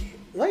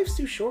 life's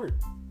too short.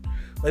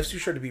 Life's too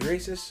short to be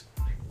racist.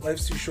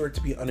 Life's too short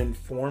to be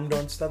uninformed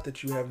on stuff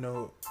that you have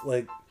no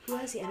like. Who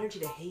has the energy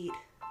to hate?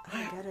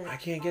 I don't get it. I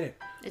can't get it.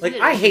 It's Like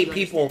good I that hate you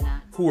people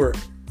understand who are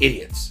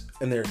idiots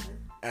and they're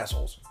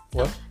assholes.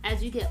 What?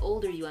 As you get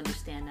older, you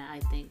understand that, I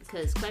think,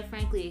 because quite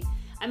frankly,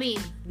 I mean,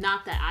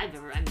 not that I've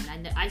ever. I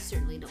mean, I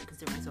certainly don't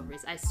consider myself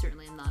racist. I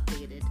certainly am not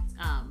bigoted.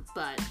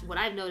 But what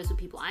I've noticed with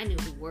people I knew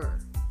who were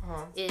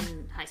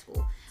in high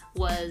school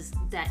was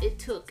that it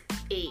took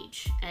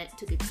age and it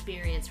took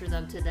experience for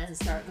them to then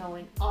start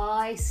going, oh,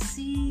 I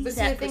see But see,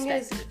 that the thing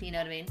is- perspective. You know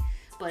what I mean?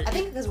 But I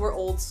think because we're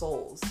old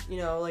souls, you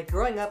know, like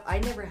growing up, I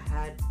never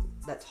had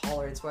that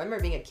tolerance where I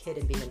remember being a kid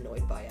and being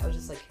annoyed by it. I was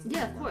just like,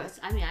 yeah, of course.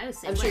 I mean, I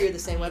was. I'm sure you're the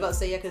same way. About to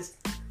say, yeah, because,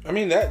 I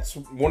mean, that's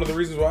one of the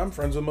reasons why I'm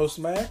friends with most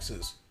of my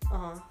exes.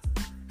 uh-huh.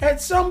 At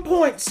some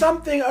point,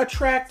 something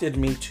attracted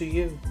me to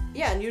you.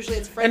 Yeah, and usually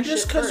it's friendship And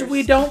just because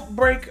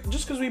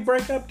we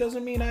break up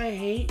doesn't mean I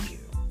hate you.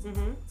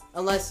 Mm-hmm.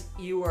 Unless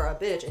you were a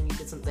bitch and you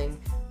did something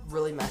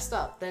really messed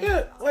up. Then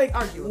Yeah, like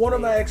argue with one of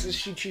me. my exes,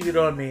 she cheated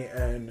on me,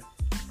 and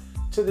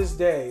to this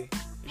day,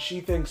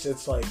 she thinks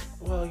it's like,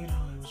 well, you know,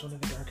 it was one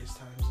of the darkest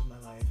times of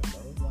my life, and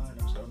blah blah blah, and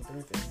I was going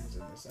through things,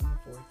 and this and the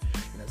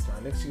fourth, and that's not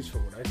an excuse for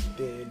what I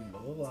did, and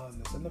blah blah blah,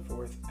 and this and the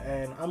fourth,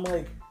 and I'm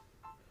like,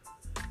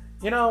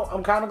 you know,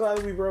 I'm kind of glad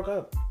that we broke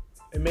up.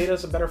 It made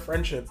us a better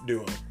friendship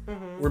duo.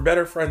 Mm-hmm. We're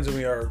better friends than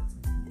we are.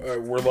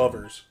 We're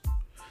lovers.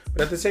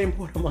 But at the same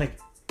point, I'm like,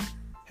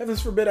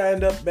 heavens forbid I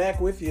end up back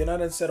with you and I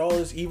done said all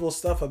this evil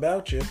stuff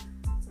about you.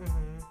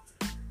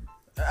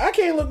 I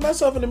can't look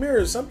myself in the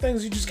mirror. Some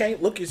things you just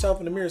can't look yourself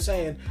in the mirror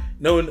saying,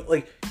 knowing,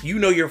 like, you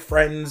know your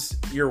friends,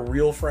 your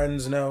real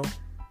friends know.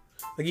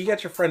 Like, you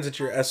got your friends that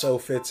your SO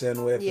fits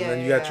in with, and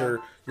then you got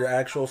your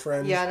actual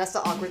friends. Yeah, and that's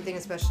the awkward thing,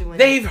 especially when...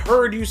 They've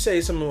heard you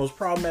say some of the most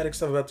problematic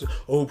stuff about,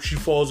 she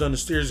falls down the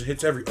stairs and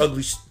hits every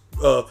ugly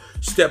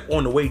step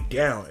on the way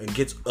down and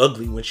gets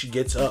ugly when she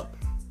gets up.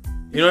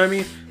 You know what I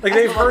mean? Like,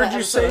 they've heard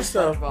you say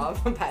stuff.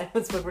 When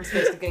Squidward's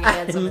face kept getting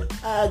handsome.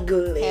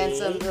 Ugly.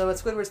 Handsome. No, when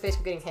Squidward's face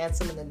kept getting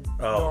handsome and then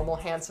normal,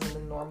 handsome and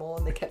then normal,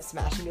 and they kept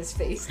smashing his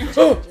face.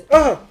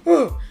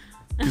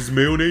 Is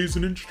mayonnaise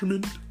an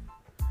instrument?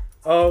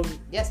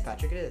 Yes,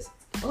 Patrick, it is.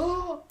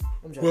 I'm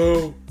joking.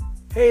 Whoa.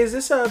 Hey, is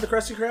this the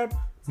Krusty Krab?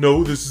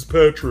 No, this is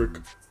Patrick.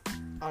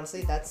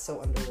 Honestly, that's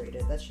so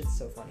underrated. That shit's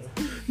so funny.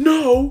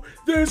 No,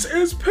 this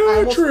is Patrick. I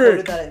almost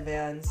quoted that at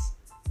Vans.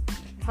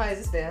 Hi, is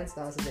this Vans?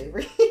 No, this is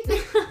Avery.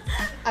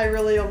 I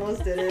really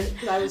almost did it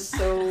because I was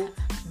so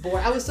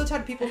bored. I was so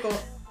tired of people go,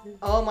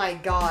 oh my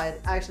god.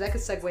 Actually, that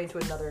could segue into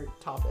another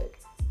topic.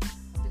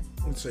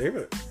 Let's save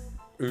it.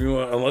 If you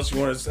want, unless you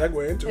want to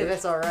segue into it. If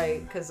it's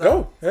alright.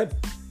 Go ahead.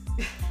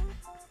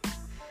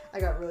 I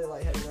got really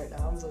lightheaded right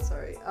now. I'm so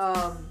sorry.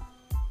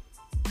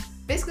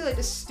 Basically, like,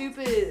 the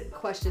stupid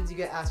questions you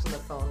get asked on the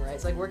phone, right?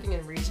 It's like working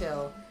in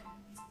retail.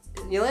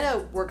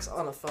 Yelena works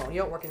on the phone.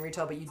 You don't work in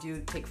retail, but you do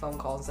take phone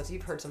calls and stuff. So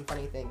you've heard some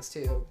funny things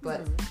too.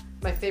 But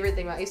my favorite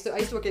thing, I used to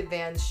work at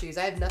Vans Shoes.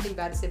 I have nothing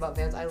bad to say about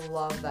Vans. I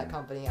love that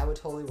company. I would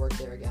totally work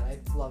there again. I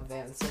love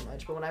Vans so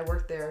much. But when I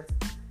worked there,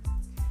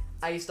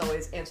 I used to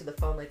always answer the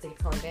phone like, thank you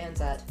for calling Vans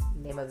at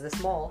name of this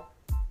mall.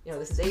 You know,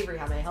 this is Avery.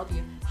 How may I help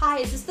you? Hi,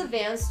 is this the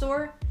Vans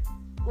store?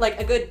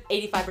 Like a good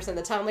 85% of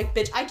the time, I'm like,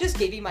 bitch, I just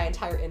gave you my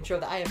entire intro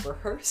that I have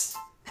rehearsed.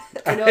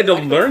 I had to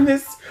learn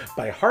this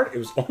by heart. It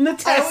was on the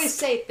test. I always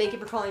say, thank you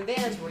for calling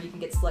Vans, where you can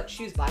get select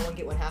shoes, buy one,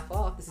 get one half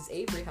off. This is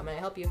Avery. How may I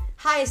help you?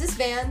 Hi, is this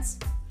Vans?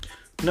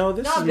 No,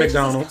 this is bitch,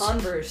 McDonald's. This is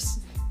Converse.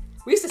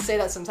 We used to say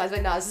that sometimes,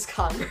 but no, this is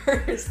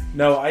Converse.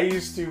 No, I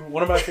used to.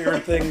 One of my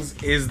favorite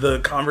things is the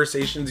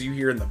conversations you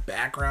hear in the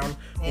background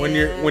when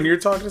you're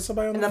talking to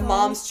somebody on the phone. And the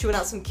mom's chewing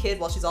out some kid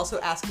while she's also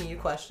asking you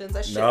questions.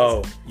 That shit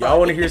no, y'all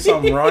want to hear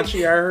something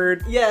raunchy? I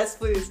heard. Yes,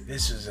 please.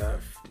 This is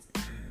some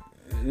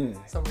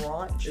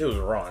raunch. It was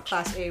raunch.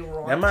 Class A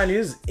raunch. That mine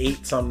is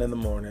 8 something in the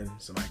morning.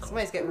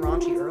 Somebody's getting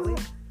raunchy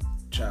early.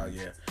 Child,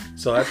 yeah.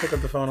 So I pick up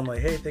the phone. I'm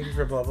like, hey, thank you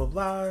for blah blah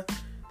blah.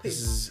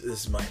 This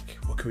is Mike.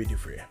 What can we do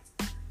for you?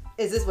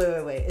 Is this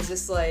wait? Is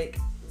this like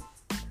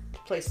a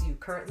place you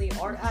currently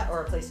are at,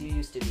 or a place you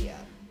used to be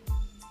at?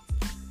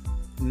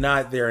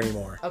 Not there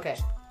anymore. Okay.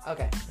 Got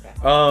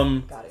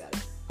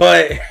it.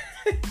 But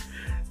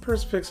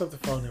person picks up the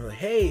phone. They're like,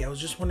 hey, I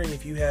was just wondering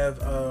if you have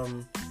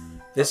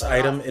this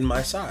item in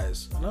my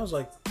size. And I was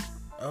like,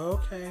 oh,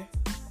 okay.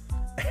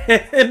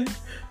 And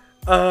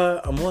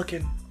I'm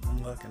looking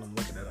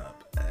it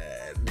up.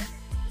 And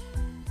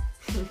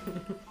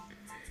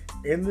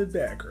in the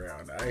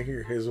background, I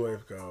hear his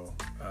wife go,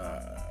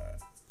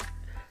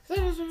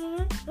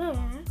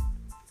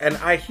 and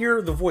I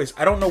hear the voice.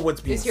 I don't know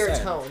what's being said. You hear a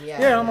tone, yeah.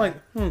 Yeah, I'm like,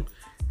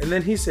 And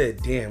then he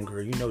said, damn,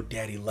 girl, you know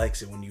daddy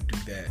likes it when you do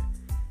that.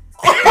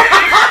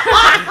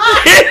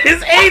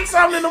 It's 8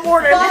 something in the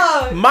morning.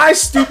 Fuck. My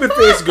stupid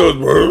face goes,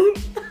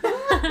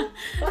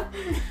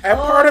 and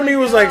part of me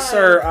was like,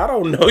 sir, I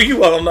don't know you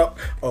well enough.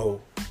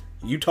 Oh,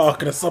 you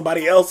talking to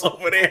somebody else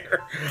over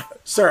there.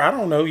 Sir, I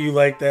don't know you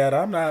like that.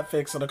 I'm not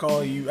fixing to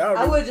call you out.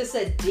 I would have just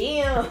said,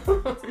 damn.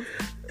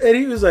 And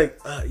he was like,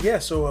 yeah,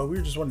 so we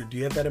were just wondering, do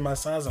you have that in my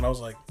size? And I was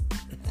like,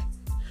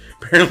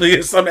 apparently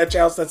it's some of that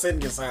child that's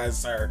in your size,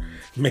 sir.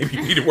 Maybe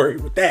you need to worry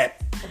with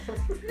that.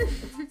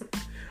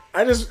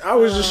 I was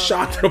just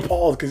shocked and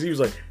appalled because he was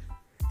like,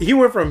 he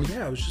went from,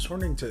 yeah, I was just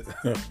wondering to,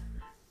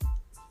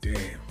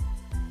 damn,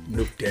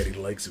 no daddy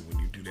likes it when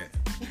you do that.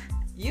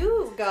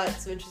 You got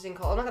some interesting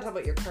calls. I'm not going to talk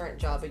about your current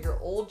job, but your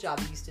old job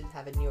you used to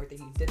have in New York that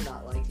you did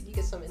not like. Did you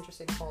get some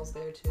interesting calls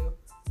there too?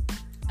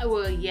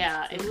 Well,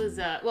 yeah, it was,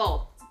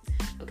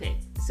 okay,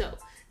 so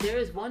there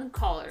was one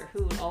caller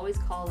who would always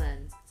call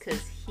in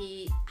because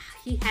he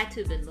had to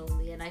have been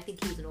lonely, and I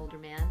think he was an older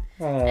man.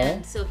 Aww.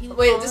 And so he would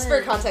Wait, call just in.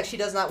 for context, she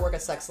does not work a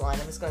sex line.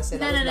 I'm just going to say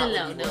that.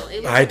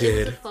 No. I did.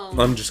 It was a phone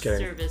I'm just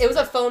kidding. Service. It was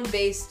a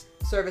phone-based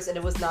service, and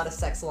it was not a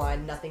sex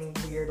line. Nothing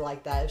weird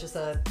like that. It was just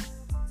a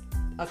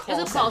call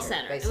It was a call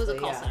center. It was a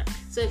call yeah. center.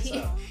 So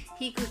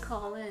he could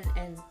call in,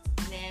 and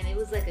man, it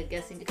was like a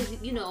guessing, because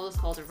those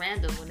calls are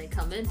random when they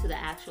come into the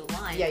actual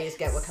line. Yeah, you just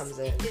get what comes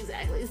in.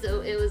 Exactly.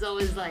 So it was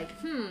always like,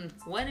 it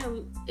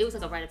was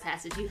like a rite of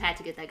passage. You had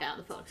to get that guy on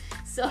the phone.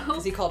 So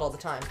because he called all the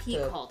time. He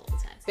called all the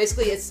time.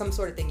 Basically, it's some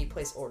sort of thing you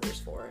place orders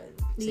for, and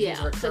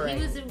so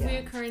he was a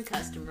recurring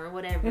customer,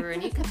 whatever,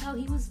 and you could tell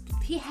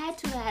he had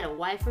to have had a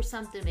wife or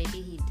something.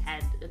 Maybe he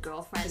had a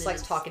girlfriend. Just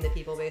likes talking to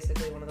people,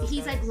 basically. One of those.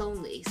 He's guys. like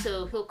lonely,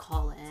 so he'll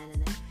call in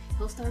and then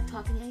he'll start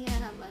talking.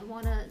 Yeah, I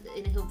wanna,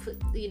 and he'll put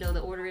the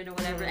order in or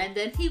whatever, and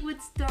then he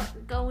would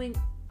start going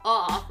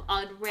off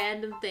on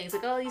random things.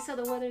 Like, oh, you saw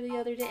the weather the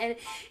other day. And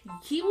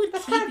he would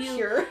keep you.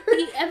 Pure.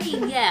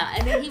 Yeah.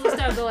 And then he would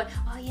start going,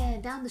 oh, yeah,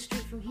 and down the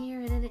street from here.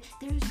 And then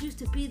there used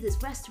to be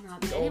this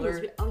restaurant. He's and older.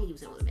 he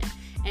was an older man.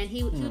 And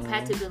he would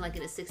practically been like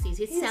in his 60s.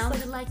 He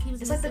sounded like he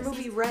was It's in like his the 60s.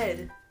 movie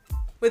Red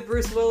with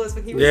Bruce Willis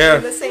when he was Yeah.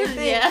 doing the same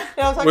thing. Yeah. You know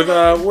what I'm talking With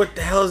about? what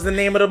the hell is the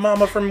name of the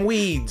mama from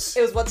Weeds?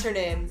 It was what's her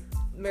name?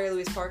 Mary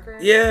Louise Parker?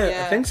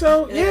 Yeah, I think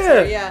so. And it was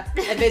her, Yeah.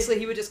 yeah. And basically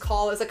he would just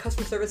call as a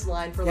customer service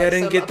line for like Yeah, I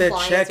didn't some get that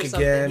appliance check or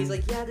something. again. He's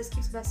like, yeah, this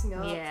keeps messing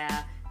up.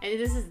 Yeah. And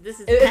this is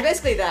It's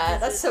basically that.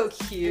 That's so And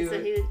cute.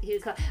 so he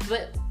would call,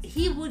 but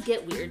he would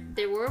get weird.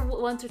 There were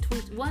once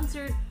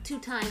or two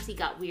times he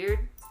got weird,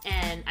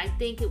 and I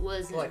think it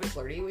was Like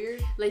flirty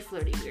weird? like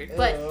flirty weird.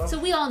 But so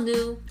we all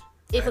knew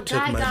if I a took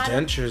guy my got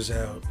him, dentures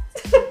out.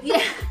 yeah,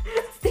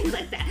 things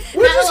like that.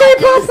 What did Not you say,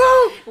 a lot.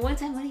 Popo? One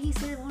time when he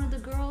said one of the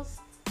girls,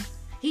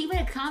 he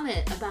made a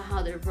comment about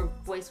how her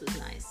voice was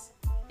nice.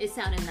 It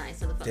sounded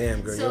nice on the phone.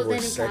 Damn, girl, so your then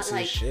voice it sexy got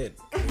like as shit.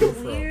 Where you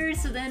from? weird.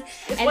 So then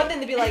It's and- one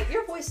thing to be like,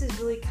 your voice is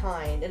really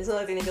kind. And it's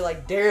another thing to be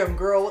like, damn,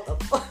 girl, what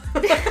the fuck?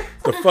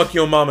 The fuck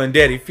your mama and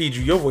daddy feed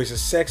you. Your voice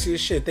is sexy as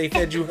shit. They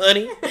fed you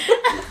honey.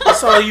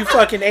 That's all you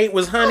fucking ate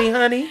was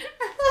honey.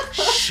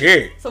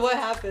 Shit. So what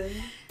happened?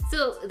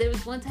 So there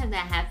was one time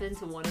that happened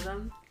to one of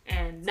them,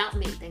 and not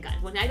me, thank God.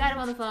 When I got him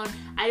on the phone,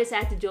 I just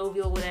acted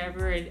jovial,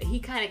 whatever, and he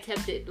kind of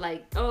kept it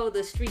like, oh,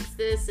 the streets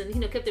this, and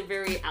kept it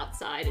very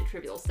outside and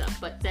trivial stuff.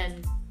 But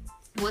then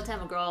one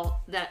time a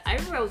girl that I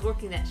remember I was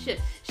working that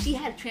shift, she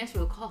had to transfer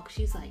the call because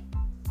she's like,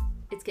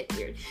 it's getting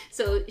weird.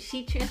 So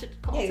she transferred the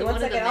call Hey, to one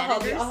one second, of the I'll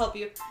help you. managers. I'll help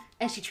you.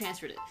 And she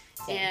transferred it.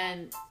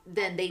 And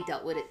then they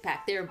dealt with it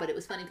back there, but it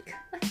was funny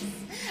because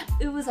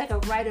it was like a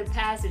rite of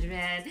passage,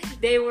 man.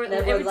 They were And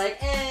everyone's like,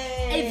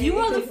 hey. if you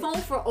were on the phone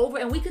for over,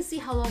 and we could see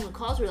how long the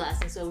calls were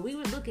lasting, so we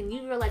were looking,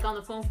 you were like on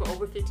the phone for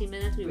over 15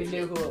 minutes. We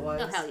knew who it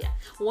was. Oh, hell yeah.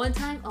 One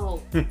time,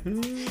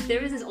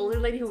 there was this older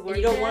lady who worked And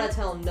you don't there. want to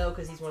tell him no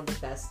because he's one of the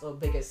best, well,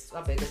 biggest,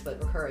 not biggest,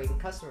 but recurring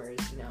customers,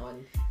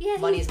 and Yeah,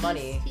 money's he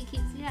money.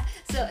 keeps, yeah.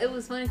 So it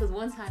was funny because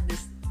one time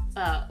this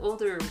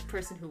older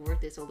person who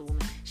worked, this older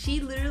woman, she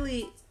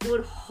literally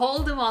would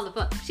hold him on the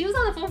phone. She was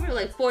on the phone for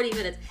like 40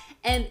 minutes,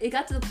 and it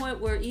got to the point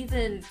where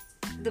even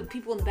the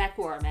people in the back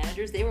who are our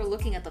managers, they were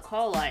looking at the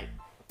call like,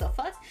 the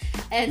fuck?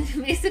 And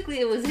basically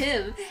it was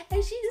him,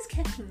 and she just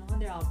kept him on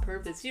there on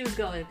purpose. She was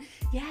going,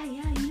 yeah,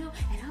 and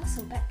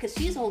also back, because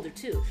she's older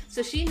too,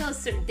 so she knows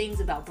certain things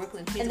about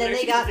Brooklyn, Queens. And then where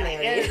they she got was like,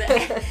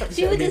 married.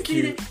 she would That'd just be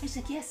do cute. it, and she's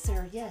like, yes sir,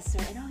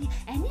 and oh,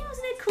 and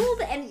wasn't it cool?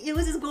 And it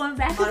was just going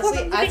back and Honestly,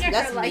 forth. I'm looking at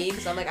that's her me like,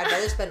 because I'm like, I'd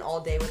rather spend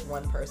all day with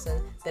one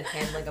person than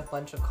handling a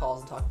bunch of calls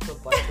and talking to a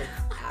bunch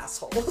of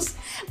assholes.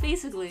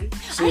 basically.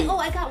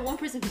 I got one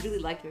person who really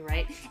liked me,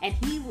 right? And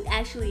he would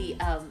actually,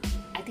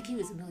 I think he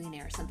was a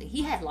millionaire or something.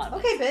 He had a lot of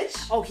money. Okay,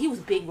 bitch. Oh, he was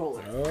a big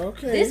roller.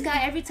 Okay. This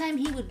guy, every time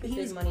he Big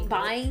was money.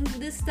 buying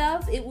this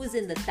stuff, it was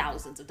in the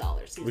thousands of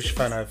dollars. We should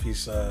find out if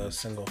he's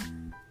single.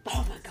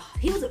 Oh my god,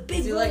 he was a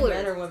big Do you roller. like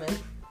men or women?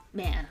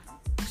 Man,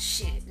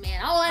 shit,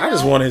 man. All I know. I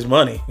just want his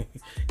money.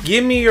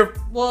 Give me your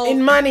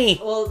in money.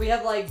 Well, we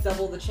have like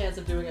double the chance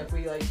of doing it if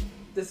we like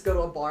just go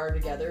to a bar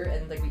together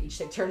and like we each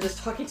take turns just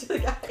talking to the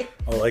guy.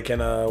 Oh, like in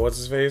what's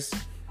his face?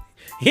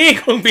 He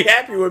ain't gonna be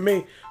happy with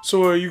me.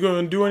 So are you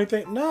gonna do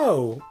anything?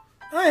 No,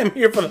 I am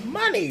here for the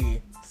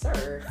money.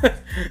 Sir.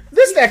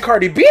 This that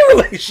Cardi B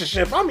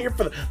relationship. I'm here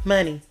for the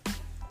money.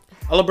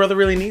 All a brother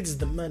really needs is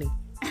the money.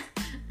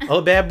 All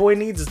a bad boy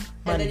needs is And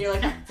money. then you're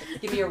like,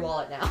 give me your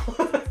wallet now.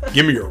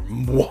 Give me your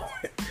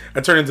wallet.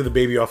 I turn into the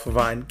baby off the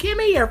Vine. Give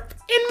me your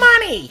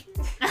money.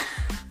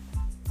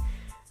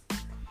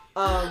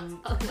 Oh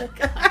my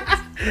god.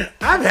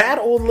 I've had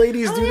old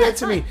ladies do that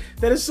to me.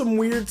 That is some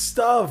weird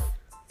stuff.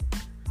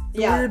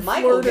 yeah, weird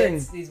Michael flirting.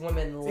 gets these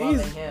women loving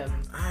He's- him.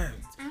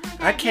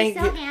 I can't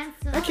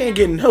get. I can't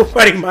get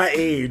nobody my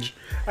age.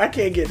 I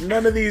can't get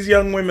none of these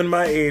young women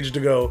my age to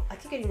go. I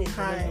keep getting these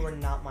women Hi. who are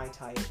not my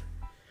type.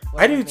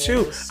 I do Man,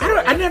 too. it was so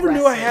I never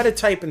knew I had a aggressive.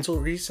 type until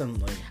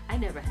recently. I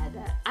never had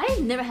that. I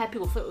never had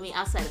people flirt with me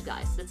outside of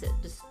guys. That's it.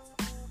 Just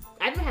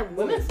I never had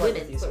Women flirt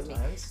women with you flirt with me.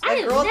 sometimes.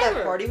 I That girl at never.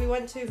 that party we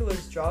went to who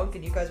was drunk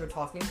and you guys were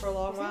talking for a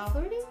long Was that while.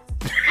 flirting?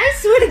 I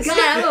swear to God,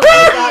 I'm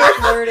a Not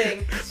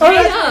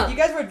flirting. up. You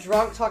guys were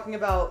drunk talking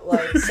about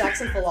like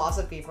sex and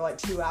philosophy for like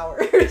 2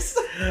 hours.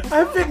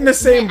 I'm in the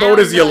same boat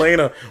as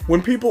Yelena.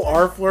 When people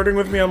are flirting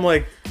with me, I'm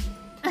like,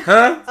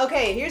 huh?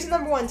 Okay, here's the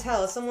number one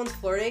tell. If someone's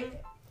flirting,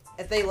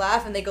 if they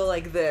laugh and they go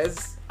like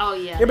this. Oh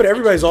yeah. Yeah, but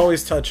everybody's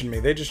always touching me.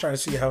 They're just trying to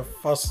see how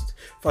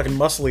fucking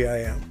muscly I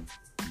am.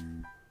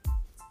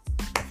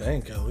 I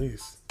think, at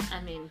least.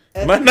 I mean,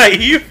 Am I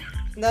naive?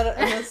 No,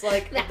 and it's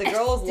like if the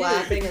girl is Dude.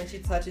 laughing and she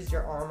touches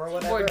your arm or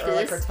whatever, or or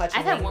like this. her touch.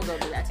 I've had one girl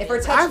do that to If me.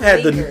 her touch I've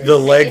had lingers, the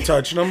leg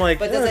touch, and I'm like,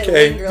 but does it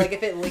okay. linger? Like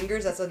if it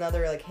lingers, that's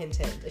another like hint.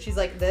 If she's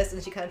like this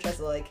and she kind of tries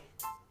to like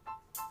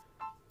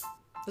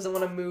doesn't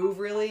want to move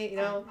really, you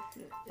know,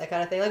 that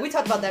kind of thing. Like we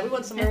talked about that. We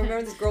went somewhere.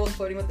 Remember this girl was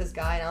flirting with this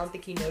guy, and I don't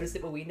think he noticed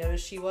it, but we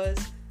noticed she was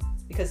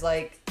because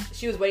like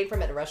she was waiting for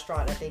him at a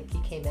restaurant. I think he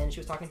came in. She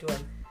was talking to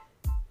him,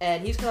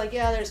 and he was kind of like,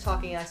 yeah, they're just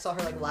talking. And I saw her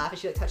like laugh, and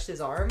she like touched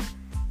his arm.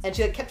 and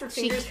she like kept her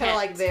fingers kind of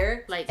like kept,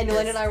 there. like and Yelena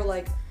this. and I were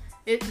like,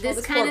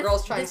 this kind poor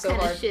girl's trying so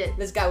hard. Shit.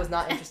 This guy was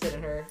not interested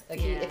in her.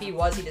 Like Yeah. if he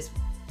was, he just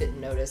didn't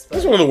notice. But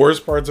That's one of the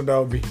worst parts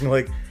about being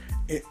like,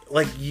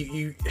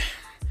 you.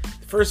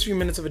 The first few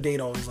minutes of a date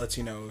always lets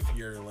you know if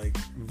you're like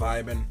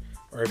vibing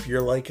or if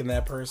you're liking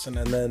that person,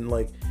 and then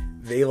like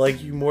they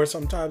like you more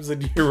sometimes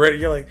than you're ready.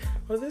 You're like,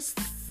 well, this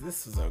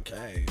is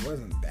okay. It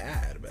wasn't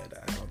bad, but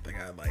I don't think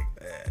I like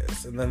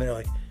this. And then they're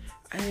like,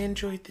 I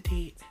enjoyed the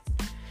date.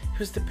 It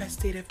was the best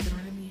date I've been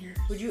on in years.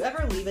 would you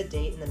ever leave a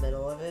date in the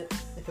middle of it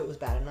if it was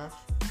bad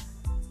enough?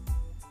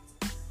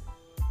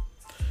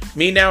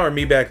 Me now or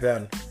me back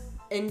then?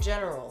 In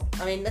general,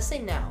 I mean, let's say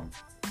now.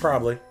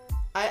 Probably.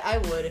 I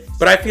would. If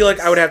But I feel like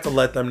I would have to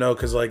let them know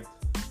because, like,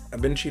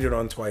 I've been cheated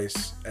on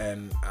twice,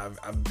 and I've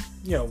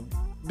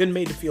been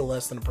made to feel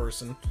less than a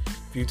person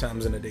a few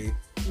times in a date.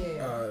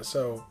 Yeah.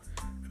 So,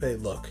 hey,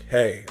 look,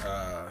 hey,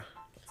 I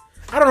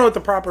don't know what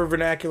the proper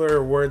vernacular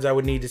or words I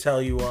would need to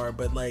tell you are,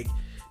 but, like,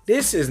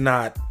 this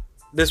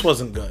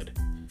wasn't good.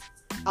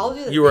 I'll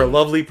do the You were a thing.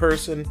 lovely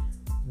person.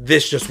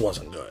 This just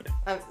wasn't good.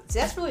 See,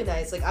 that's really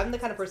nice. Like, I'm the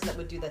kind of person that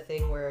would do the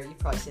thing where you've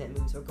probably seen it in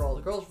movies where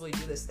girls really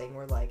do this thing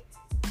where, like,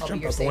 I'll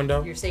Jump be out the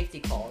window. your safety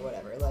call or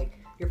whatever. Like,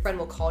 your friend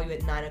will call you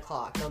at 9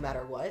 o'clock no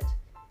matter what.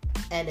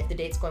 And if the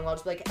date's going well,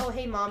 just be like, oh,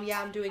 hey, mom,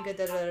 yeah, I'm doing good,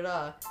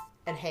 da-da-da-da,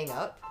 and hang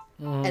up.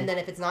 Mm-hmm. And then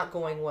if it's not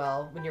going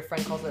well, when your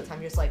friend calls at the time,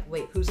 you're just like,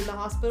 wait, who's in the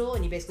hospital?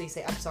 And you basically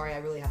say, I'm sorry, I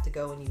really have to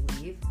go, and you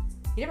leave.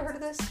 You never heard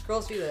of this?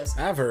 Girls do this.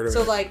 I've heard of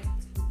So, it. like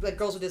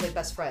girls would do this like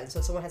best friends. So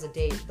if someone has a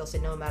date, they'll say,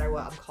 no matter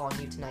what, I'm calling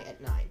you tonight at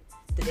 9.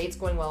 The date's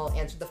going well,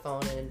 answer the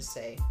phone, and then just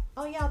say,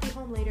 oh yeah, I'll be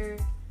home later.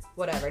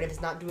 Whatever. And if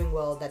it's not doing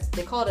well,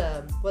 they call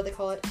it what do they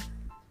call it?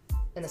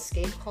 An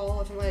escape call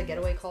or something like a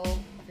getaway call?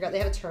 I forgot. They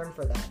have a term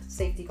for that.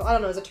 Safety call. I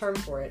don't know. There's a term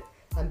for it.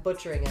 I'm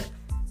butchering it.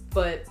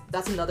 But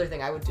that's another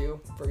thing I would do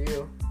for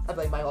you. I'd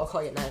be like, I'll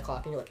call you at 9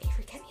 o'clock, and you're like,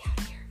 Avery, get me out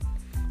of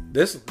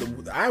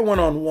here. I went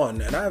on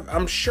one, and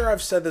I'm sure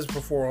I've said this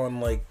before on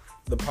like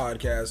the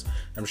podcast.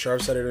 I'm sure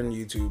I've said it on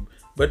YouTube,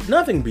 but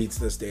nothing beats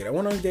this date. I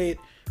went on a date.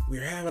 We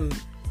were having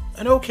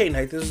an okay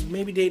night. This was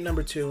maybe date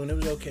number 2, and it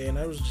was okay. And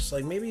I was just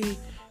like, maybe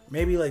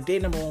like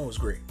date number 1 was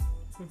great.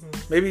 Mm-hmm.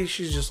 Maybe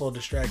she's just a little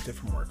distracted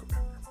from work or whatever.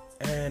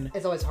 And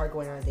It's always hard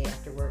going on a date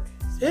after work.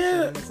 especially yeah,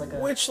 when it's like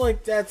which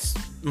like that's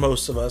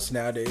most of us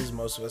nowadays.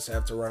 Most of us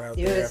have to run out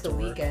even there if it's after the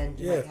work. weekend,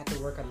 you Yeah. might have to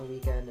work on the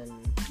weekend and.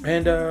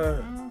 And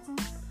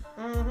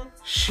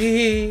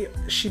she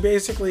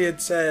basically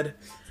had said,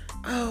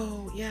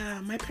 oh yeah,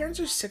 my parents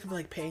are sick of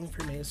like paying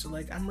for me, so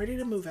like I'm ready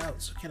to move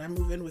out, so can I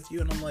move in with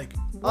you? And I'm like,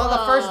 On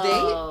the first date?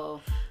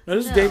 Whoa. no,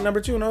 this is No. date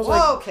number 2. And I was Whoa,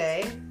 like,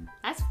 okay.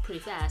 That's pretty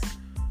fast.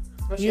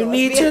 Was she you a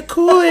need to lesbian?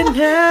 cool it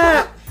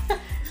down.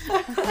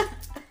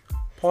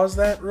 Pause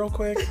that real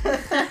quick.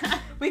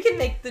 We can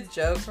make the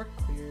jokes. We're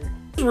queer.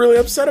 I was really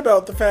upset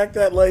about the fact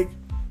that like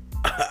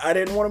I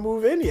didn't want to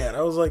move in yet.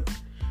 I was like,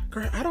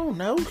 girl, I don't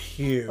know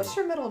you. What's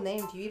your middle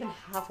name? Do you even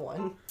have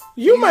one?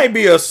 You might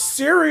be a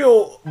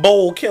cereal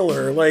bowl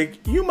killer.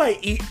 Like you might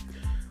eat.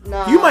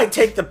 Nah. You might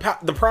take the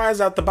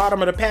prize out the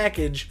bottom of the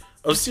package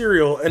of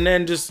cereal and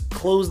then just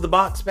close the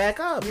box back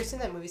up. You ever seen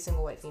that movie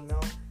Single White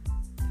Female?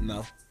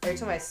 No. Every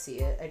time I see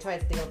it, I try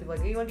to think of people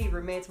like, oh, you want to be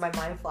roommates? My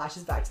mind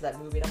flashes back to that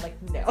movie, and I'm like,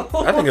 no.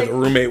 I think it's a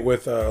roommate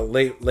with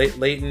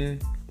Leighton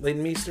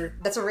Meester.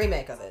 That's a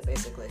remake of it,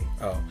 basically.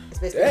 Oh, It's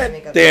basically a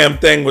remake that of damn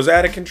thing was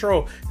out of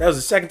control. That was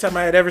the second time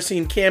I had ever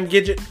seen Cam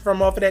Gidget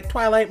from off of that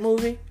Twilight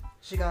movie.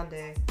 Shigande.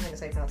 I think that's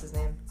how you pronounce his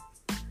name.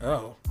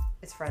 Oh.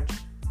 It's French.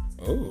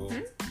 Oh.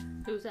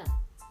 Who's that?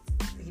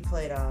 He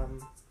played,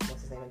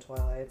 what's his name in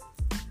Twilight?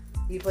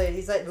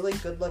 He's like really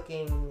good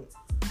looking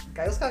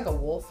guy. He looks kind of like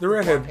a wolf. The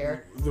with blonde redhead,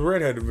 hair. the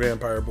redhead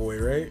vampire boy,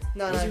 right?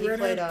 No, Was he redhead?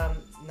 played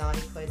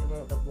the one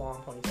with the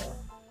long ponytail.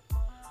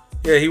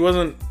 Yeah, he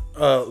wasn't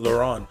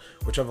Laurent,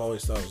 which I've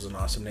always thought was an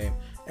awesome name.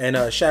 And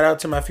shout out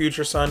to my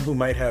future son who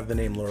might have the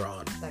name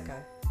Laurent. That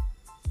guy.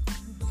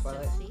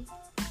 Twilight. See?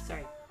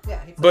 Sorry.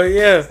 Yeah. He But played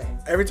yeah, his name.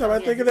 every time I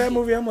Yeah, think of that he-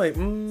 movie, I'm like,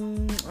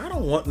 I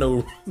don't want no,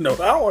 I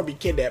don't want to be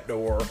kidnapped no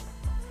more.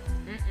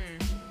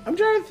 I'm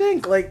trying to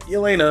think, like,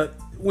 Elena,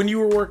 when you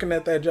were working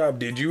at that job,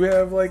 did you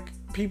have like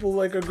people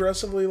like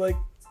aggressively like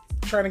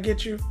trying to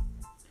get you?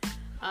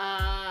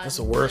 That's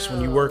the worst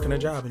when you work in a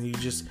job and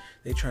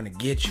they trying to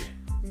get you.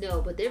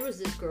 No, but there was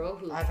this girl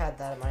who, I've had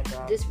that at my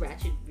job. this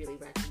really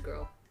ratchet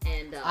girl,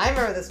 and I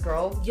remember this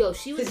girl. yo,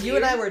 she was Because you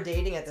and I weird. were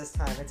dating at this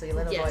time, and so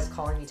Elena was Yes. always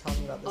calling me, telling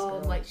me about this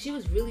girl. Like she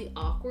was really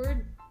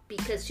awkward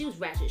because she was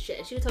ratchet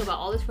shit. She would talk about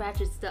all this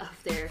ratchet stuff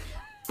there.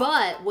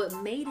 But what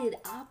made it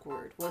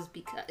awkward was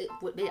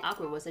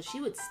that she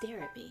would stare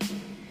at me.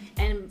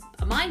 And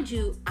mind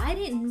you, I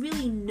didn't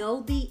really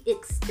know the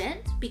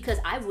extent because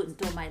I wouldn't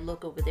throw my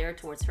look over there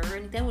towards her or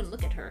anything. I wouldn't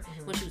look at her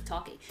when she was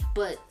talking.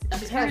 But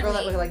She's the kind of girl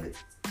that would like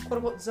quote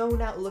unquote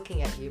zone out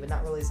looking at you, but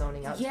not really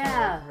zoning out.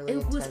 Yeah, really it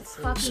was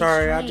intensely. fucking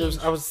Sorry, strange.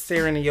 I was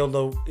staring in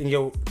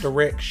your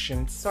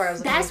directions. Sorry, I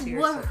was. That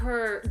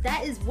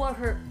is what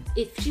her.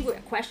 If she were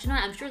a questioner,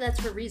 I'm sure that's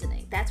her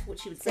reasoning. That's what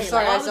she would say.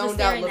 Sorry, like, I was zoned out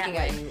staring looking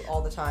that at way. you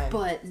all the time.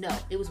 But no,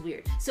 it was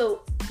weird.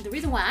 So the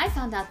reason why I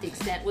found out the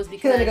extent was And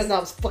because then he goes, no,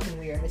 it was fucking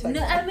weird.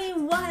 no, I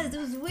mean, it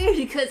was weird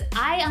because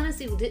I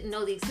honestly didn't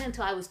know the extent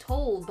until I was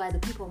told by the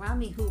people around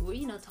me who were,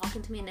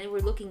 talking to me, and they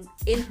were looking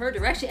in her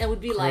direction and would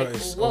be like,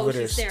 Christ, "Whoa, over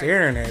there she's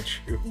staring at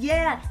you.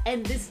 Yeah,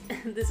 and this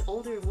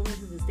older woman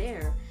who was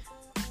there,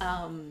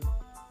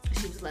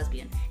 she was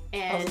lesbian, I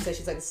was and gonna say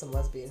she's like some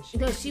lesbian.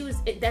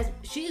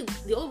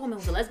 the old woman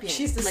was a lesbian.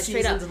 She's the like,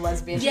 straight up. seasoned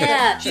lesbian.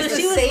 Yeah, she's so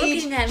the she was sage.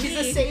 looking at She's me.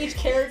 the sage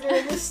character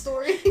in this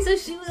story. So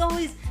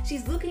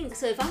she's looking,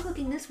 so if I'm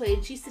looking this way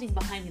and she's sitting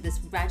behind me, this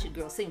ratchet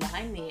girl sitting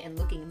behind me and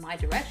looking in my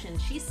direction,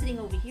 she's sitting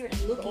over here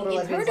and looking older in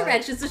her lesbian's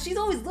direction. So she's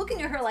always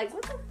looking at her like,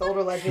 what the The fuck?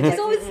 older lesbian's She's like,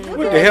 always mm-mm. looking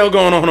What the hell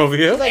going on over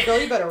here? She's like, girl,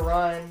 you better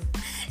run.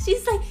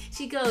 She's like,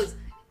 she goes,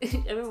 I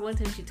remember one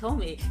time she told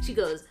me, she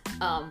goes,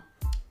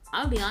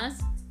 I'll be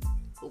honest,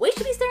 the way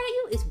she be staring at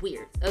you is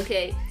weird,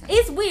 okay?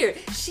 It's weird.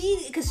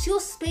 Because she'll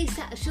space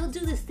out, she'll do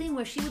this thing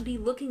where she would be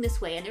looking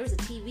this way, and there was a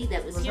TV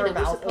that was here her that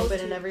we're mouth supposed open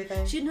to. and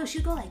everything?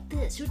 She'd go like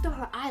this. She would throw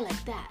her eye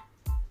like that.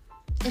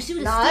 And she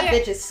would Nah, stare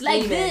that bitch is scheming.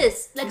 like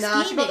this, like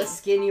nah, she's about scheming. to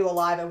skin you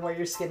alive and wear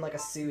your skin like a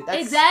suit.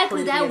 That's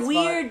Exactly, creepy that as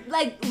weird,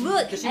 like, look.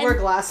 Fuck. Does she and- wear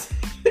glasses?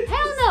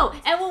 Hell no!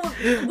 And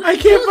when I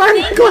can't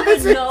find my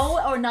glasses. Would know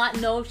or not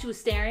know if she was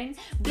staring.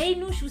 They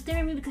knew she was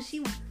staring at me because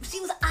she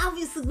was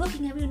obviously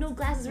looking at me with no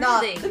glasses or Nah,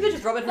 anything. the bitch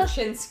is rubbing her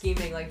chin,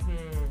 scheming like,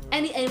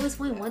 And it was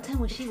funny, one time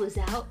when she was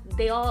out,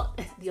 the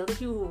other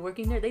people who were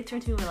working there, they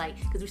turned to me and were like,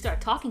 because we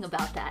started talking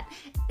about that,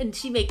 and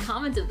she made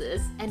comment of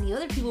this, and the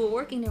other people who were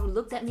working there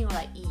looked at me and were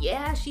like,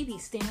 yeah, she be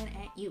staring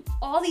at you.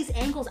 All these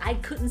angles I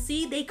couldn't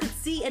see, they could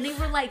see, and they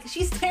were like,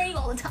 she's staring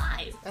all the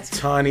time.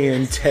 Tanya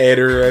and Ted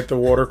are at the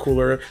water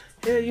cooler.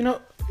 Yeah,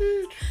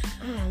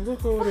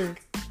 look over there.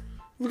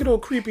 Look at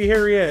old creepy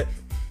Harriet.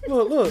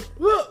 Look.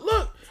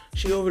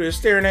 She over there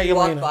staring at you. you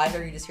walk by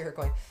her, you just hear her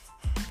going,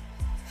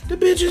 The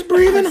bitch is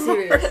breathing I'm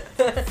hard.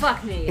 serious.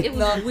 Fuck me. It was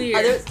no,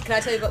 weird. Can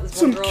I tell you about this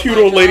Some one girl? cute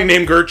old lady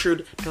named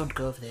Gertrude. Don't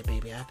go over there,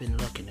 baby. I've been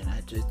looking and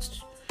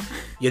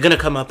you're gonna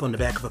come up on the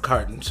back of a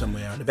carton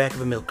somewhere, on the back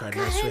of a milk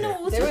carton, I I didn't swear.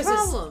 know what's There the was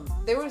problem.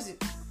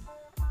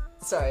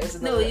 Sorry, this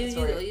is No, another you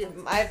story. go,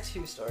 you. I have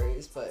two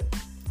stories, but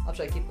I'll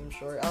try to keep them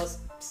short. I'll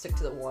stick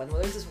to the one.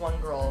 Well, there's this one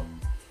girl,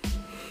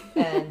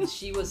 and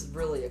she was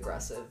really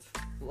aggressive,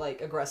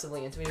 like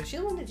aggressively into me. Was she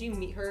the one? Did you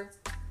meet her?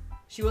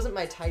 She wasn't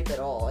my type at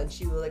all, and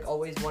she was like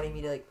always wanting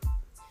me to like.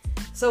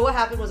 So what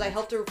happened was I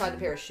helped her find a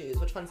pair of shoes.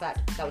 Which, fun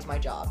fact, that was my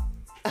job.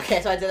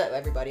 Okay, so I did that with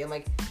everybody. I'm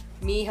like,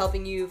 me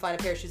helping you find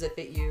a pair of shoes that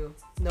fit you.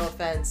 No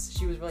offense,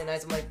 she was really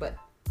nice. I'm like, but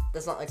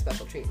that's not like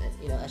special treatment.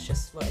 That's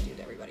just what I do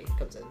to everybody who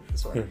comes in the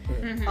store.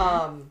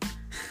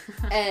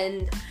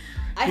 And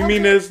I You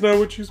mean helped her, that's not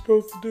what you're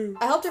supposed to do?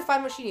 I helped her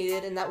find what she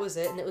needed, and that was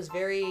it. And that was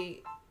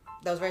very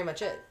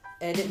much it.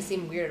 And it didn't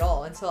seem weird at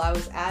all until I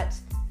was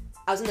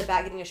in the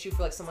back getting a shoe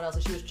for like someone else,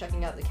 and she was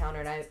checking out the counter,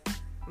 and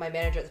my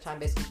manager at the time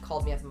basically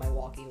called me up in my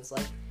walkie and was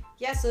like,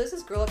 yeah, so there's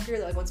this girl up here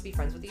that like wants to be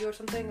friends with you or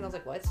something. And I was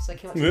like, what? So I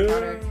came up to the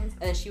counter, and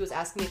then she was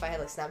asking me if I had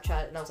like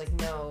Snapchat, and I was like,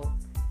 no.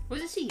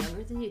 Wasn't she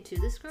younger than you too,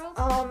 this girl?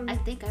 I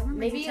think I remember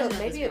maybe you telling me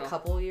about a this girl.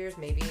 couple years,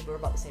 maybe. We're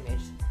about the same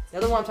age. The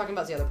other one I'm talking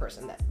about is the other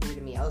person that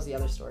weirded me out. That was the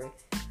other story,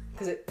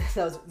 because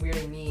that was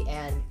weirding me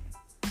and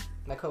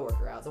my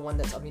coworker out. The one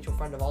that's a mutual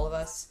friend of all of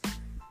us.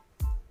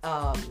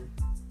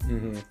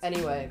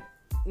 Anyway,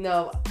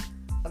 no,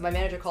 my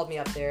manager called me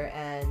up there,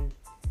 and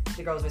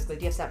the girl was basically,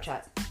 do you have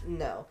Snapchat?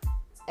 No.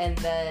 And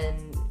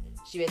then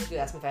she basically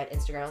asked me if I had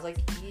Instagram. I was like,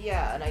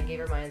 yeah, and I gave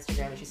her my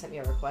Instagram, and she sent me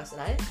a request,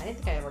 and I didn't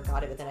think I ever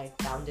got it, but then I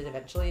found it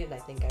eventually, and I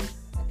think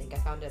I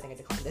found it. I think I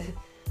declined it.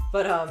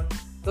 But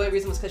the only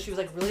reason was because she was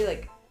like really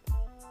like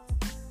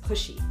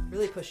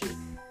really pushy,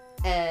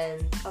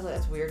 and I was like,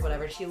 that's weird,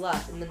 whatever. She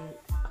left, and then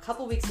a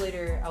couple weeks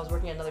later, I was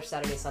working another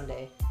Saturday,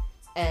 Sunday.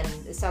 And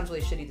it sounds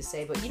really shitty to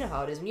say, but you know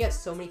how it is. When you have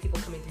so many people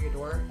coming through your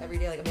door every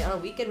day, like, I mean, on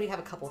a weekend, we'd have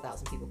a couple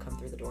thousand people come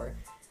through the door.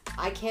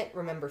 I can't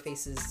remember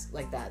faces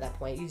like that at that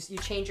point. You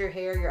change your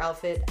hair, your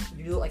outfit,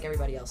 you look like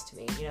everybody else to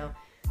me,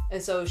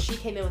 And so she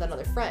came in with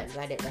another friend, and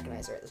I didn't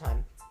recognize her at the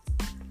time.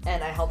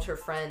 And I helped her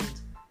friend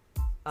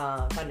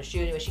find a shoe.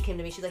 Anyway, she came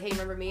to me, she's like, hey,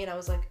 remember me? And I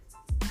was like,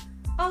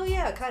 oh,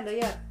 yeah, kinda,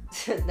 yeah.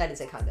 I didn't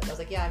say kinda. I was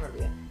like, yeah, I remember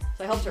you.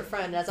 So I helped her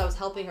friend, and as I was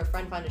helping her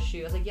friend find a shoe,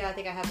 I was like, yeah, I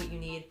think I have what you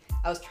need.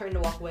 I was turning to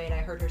walk away, and I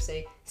heard her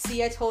say,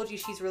 see, I told you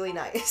she's really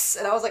nice.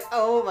 And I was like,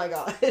 oh my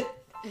god.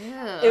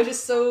 Yeah. It was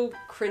just so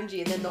cringy.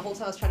 And then the whole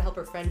time I was trying to help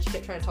her friend, she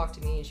kept trying to talk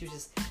to me, and she was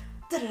just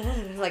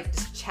like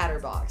just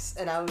chatterbox.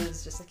 And I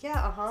was just like,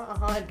 yeah,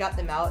 and got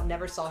them out.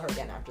 Never saw her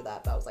again after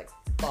that. But I was like,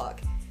 fuck.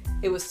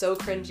 It was so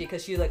cringy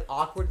because she like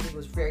awkwardly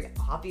was very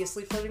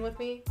obviously flirting with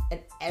me, and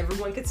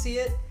everyone could see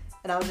it.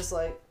 And I was just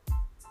like.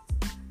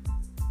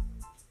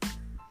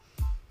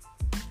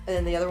 And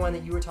then the other one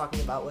that you were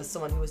talking about was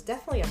someone who was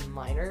definitely a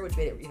minor, which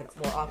made it even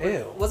more awkward.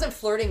 Ew. Wasn't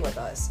flirting with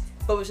us,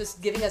 but was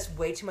just giving us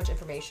way too much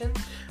information.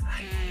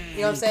 You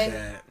know what I'm saying?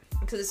 That.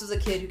 Because this was a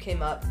kid who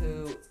came up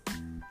who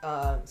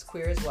is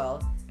queer as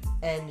well,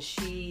 and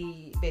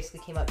she basically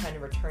came up trying to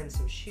return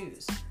some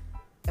shoes.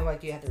 And we're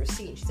like, do you have the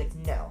receipt? And she's like,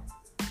 no.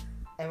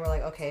 And we're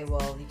like, okay,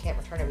 well, you can't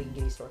return it. We can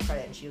give you store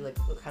credit. And she like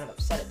looked kind of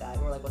upset at that.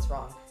 And we're like, what's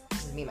wrong?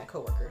 This is me and my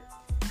coworker.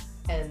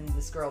 And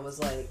this girl was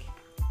like,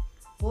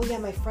 well, yeah,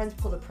 my friends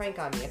pulled a prank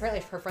on me.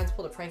 Apparently, her friends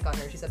pulled a prank on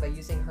her. She said by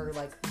using her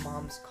like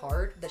mom's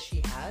card that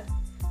she had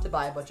to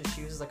buy a bunch of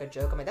shoes as like a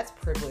joke. I'm like, that's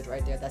privilege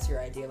right there. That's your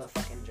idea of a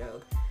fucking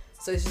joke.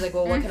 So she's like,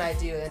 well, what can I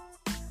do? And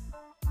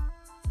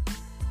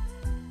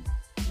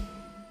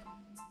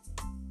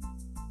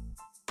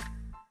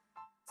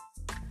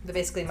but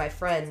basically, my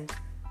friend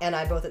and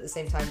I both at the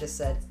same time just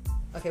said,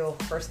 okay, well,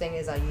 first thing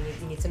is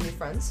you need some new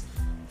friends.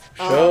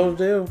 Sure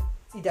do.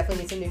 You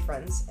definitely need some new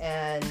friends.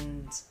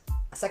 And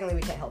secondly,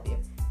 we can't help you.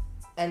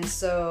 And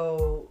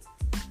so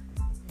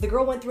the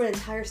girl went through an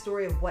entire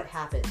story of what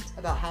happened,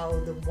 about how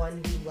the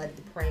one who led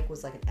the prank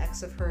was like an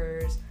ex of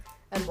hers,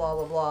 and blah,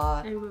 blah, blah.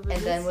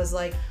 And then was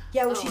like,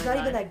 yeah, well, she's not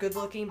even that good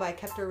looking, but I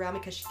kept her around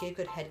because she gave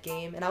good head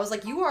game. And I was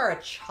like, you are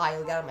a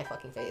child. Get out of my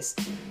fucking face.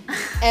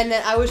 And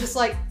then I was just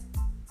like,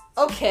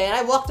 okay. And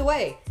I walked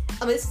away.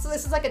 I mean, this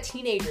is like a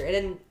teenager. And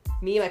then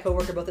me and my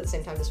coworker both at the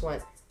same time just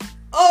went,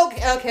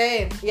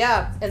 okay,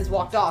 yeah, and just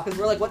walked off. Because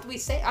we're like, what do we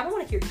say? I don't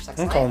want to hear your sex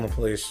I'm life. calling the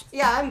police.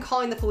 Yeah, I'm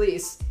calling the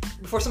police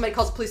before somebody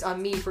calls the police on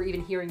me for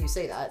even hearing you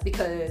say that,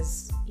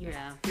 because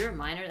you're a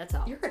minor, that's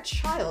all. you're a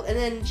child. And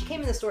then she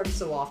came in the store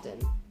so often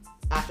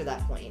after that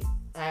point,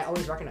 and I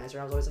always recognized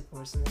her. I was always like,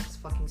 where's the next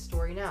fucking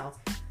story now?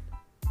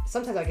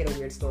 Sometimes I get a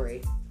weird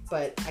story,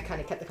 but I kind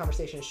of kept the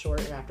conversation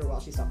short, and after a while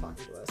she stopped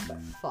talking to us. But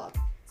fuck.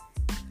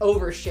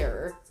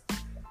 Oversharer.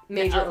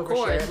 Major of oversharer.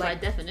 course, by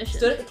Like, definition.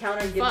 stood at the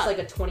counter and gave us Fuck. like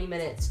a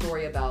 20-minute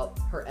story about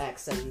her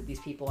ex and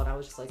these people, and I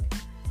was just like,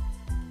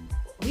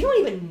 we don't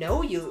even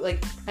know you.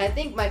 Like, I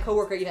think my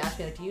coworker even asked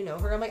me, like, do you know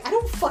her? I'm like, I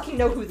don't fucking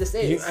know who this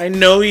is. I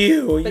know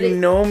you. But You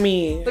know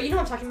me. But you know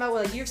what I'm talking about?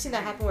 Where, like, you've seen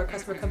that happen where a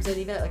customer comes in,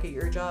 even at like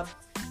your job.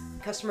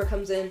 Customer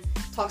comes in,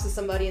 talks to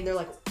somebody, and they're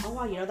like, oh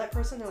wow, you know that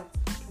person? They're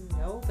like,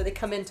 no. But they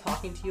come in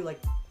talking to you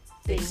like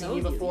They they've seen know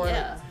you before.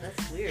 Yeah,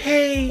 that's weird.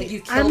 Hey, Like,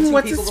 you've killed I'm two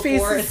what's people his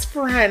before. face's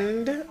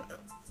friend.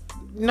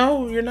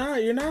 No, you're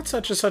not. You're not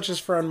such and such's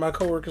friend, my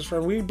coworker's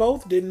friend. We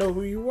both didn't know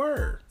who you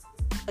were.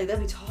 Like, they'll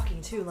be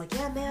talking too. Like,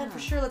 yeah, man, for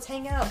sure, let's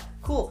hang out.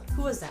 Cool.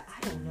 Who was that?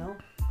 I don't know.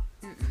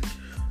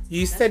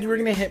 You said you were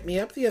gonna hit me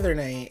up the other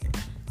night,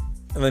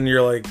 and then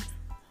you're like,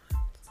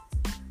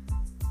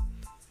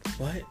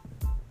 "What?"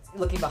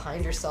 Looking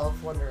behind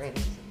yourself, wondering,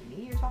 is it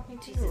me you're talking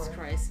to? Jesus or...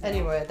 Christ. no.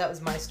 Anyway, that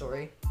was my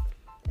story.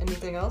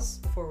 Anything else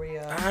before we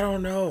I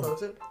don't know.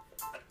 close it?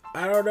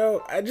 I don't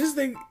know. I just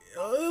think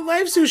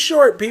life's too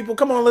short, people.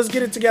 Come on, let's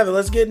get it together.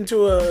 Let's get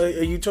into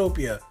a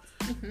utopia.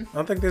 I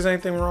don't think there's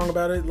anything wrong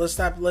about it. Let's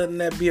stop letting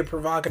that be a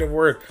provocative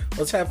word.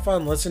 Let's have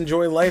fun. Let's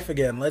enjoy life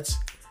again. Let's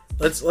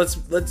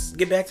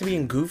get back to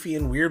being goofy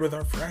and weird with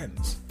our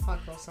friends.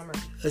 Hot girl summer.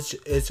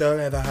 It's all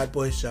have a hot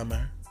boy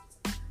summer.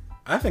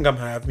 I think I'm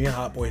gonna have me a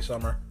hot boy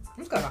summer. I'm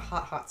just gonna have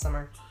a hot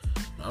summer.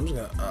 I'm just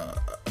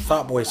gonna a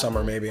thought boy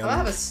summer maybe. I'm gonna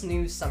have a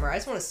snooze summer. I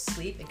just want to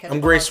sleep and catch I'm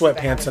up gray on sleep I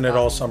sweatpants in haven't it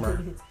all gotten.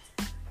 summer.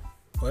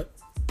 What?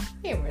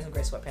 Yeah, I'm wearing some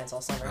gray sweatpants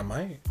all summer. I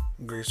might.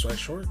 Gray sweat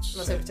shorts.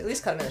 Unless I at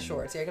least cut them in the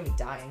shorts. Yeah, you're gonna be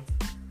dying.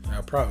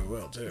 I probably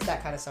will too.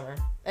 That kind of summer.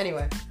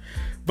 Anyway,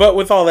 But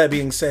with all that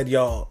being said,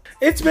 y'all,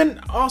 it's been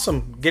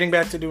awesome getting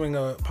back to doing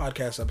a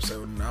podcast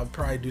episode, and I'll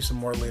probably do some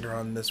more later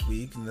on this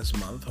week and this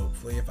month,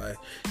 hopefully, if I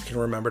can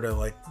remember to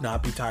like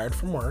not be tired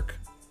from work.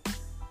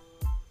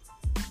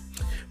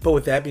 But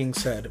with that being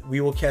said,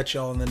 we will catch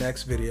y'all in the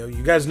next video.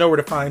 You guys know where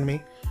to find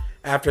me.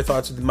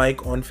 Afterthoughts with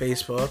Mike on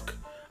Facebook.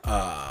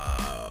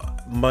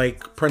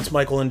 Prince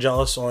Michael and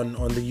Jealous on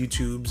the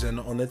YouTubes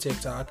and on the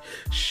TikTok.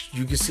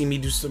 You can see me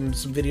do some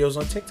videos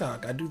on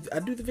TikTok. I do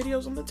the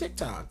videos on the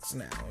TikToks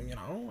now. You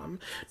know, I'm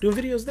doing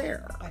videos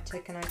there. I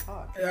tick and I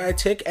talk. I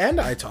tick and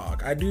I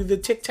talk. I do the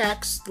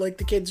tic-tacs like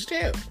the kids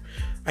do.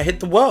 I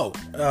hit the whoa.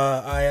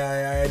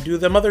 I do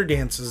them other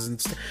dances and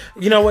stuff.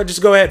 You know what?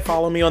 Just go ahead,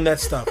 follow me on that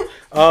stuff.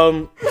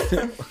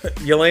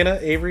 Yelena,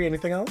 Avery,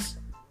 anything else?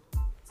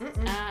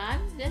 I'm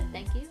good,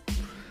 thank you.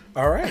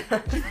 All right.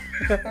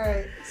 All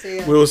right. See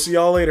ya. We'll see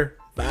y'all later.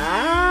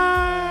 Bye.